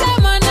can't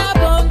jam on a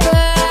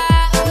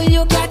bumper.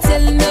 You can't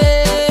tell me,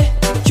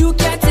 you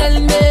can't tell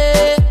me,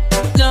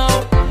 no.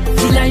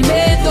 Deny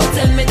me, don't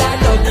tell me that,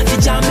 done. The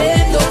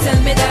jamming, don't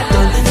tell me that,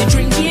 done. The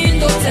drinking,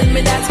 don't tell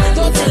me that,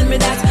 don't tell me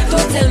that,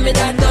 don't tell me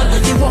that, done.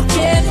 The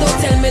walking, don't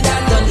tell me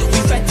that, done. The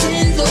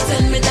fretting, don't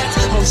tell me that.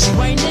 How she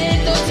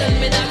whining, don't tell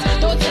me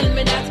that, don't tell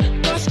me that.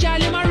 Cause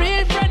Charlie, my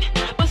real friend,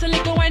 must a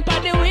little wine for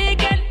the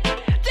weekend.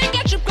 Take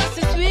a trip cause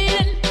it's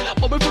Sweden.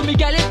 Bubble for me,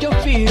 girl, if you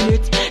feel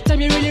it. Tell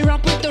me really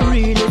rap with the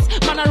realest.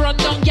 Man, I run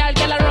down,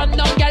 girl, I run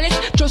down, girl.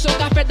 Just so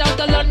cafe down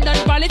to London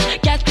Palace.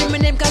 Girl, scream my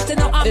name cause they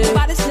know I'm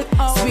about to slip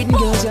out. Sweden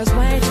girl, just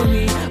wine for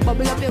me.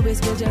 Bubble up your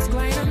waist, girl, just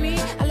grind on me.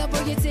 I love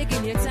how you're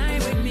taking your time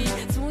with me.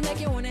 Soon like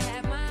you wanna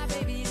have my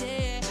baby,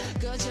 yeah.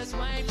 Girl, just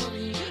wine for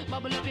me.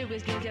 Bubble up your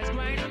waist, girl, just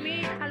grind on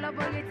me. I love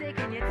how you're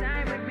taking your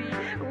time with me.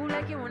 Ooh,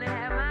 like you wanna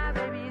have my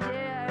baby,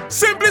 yeah.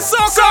 Simply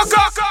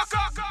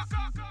Soca.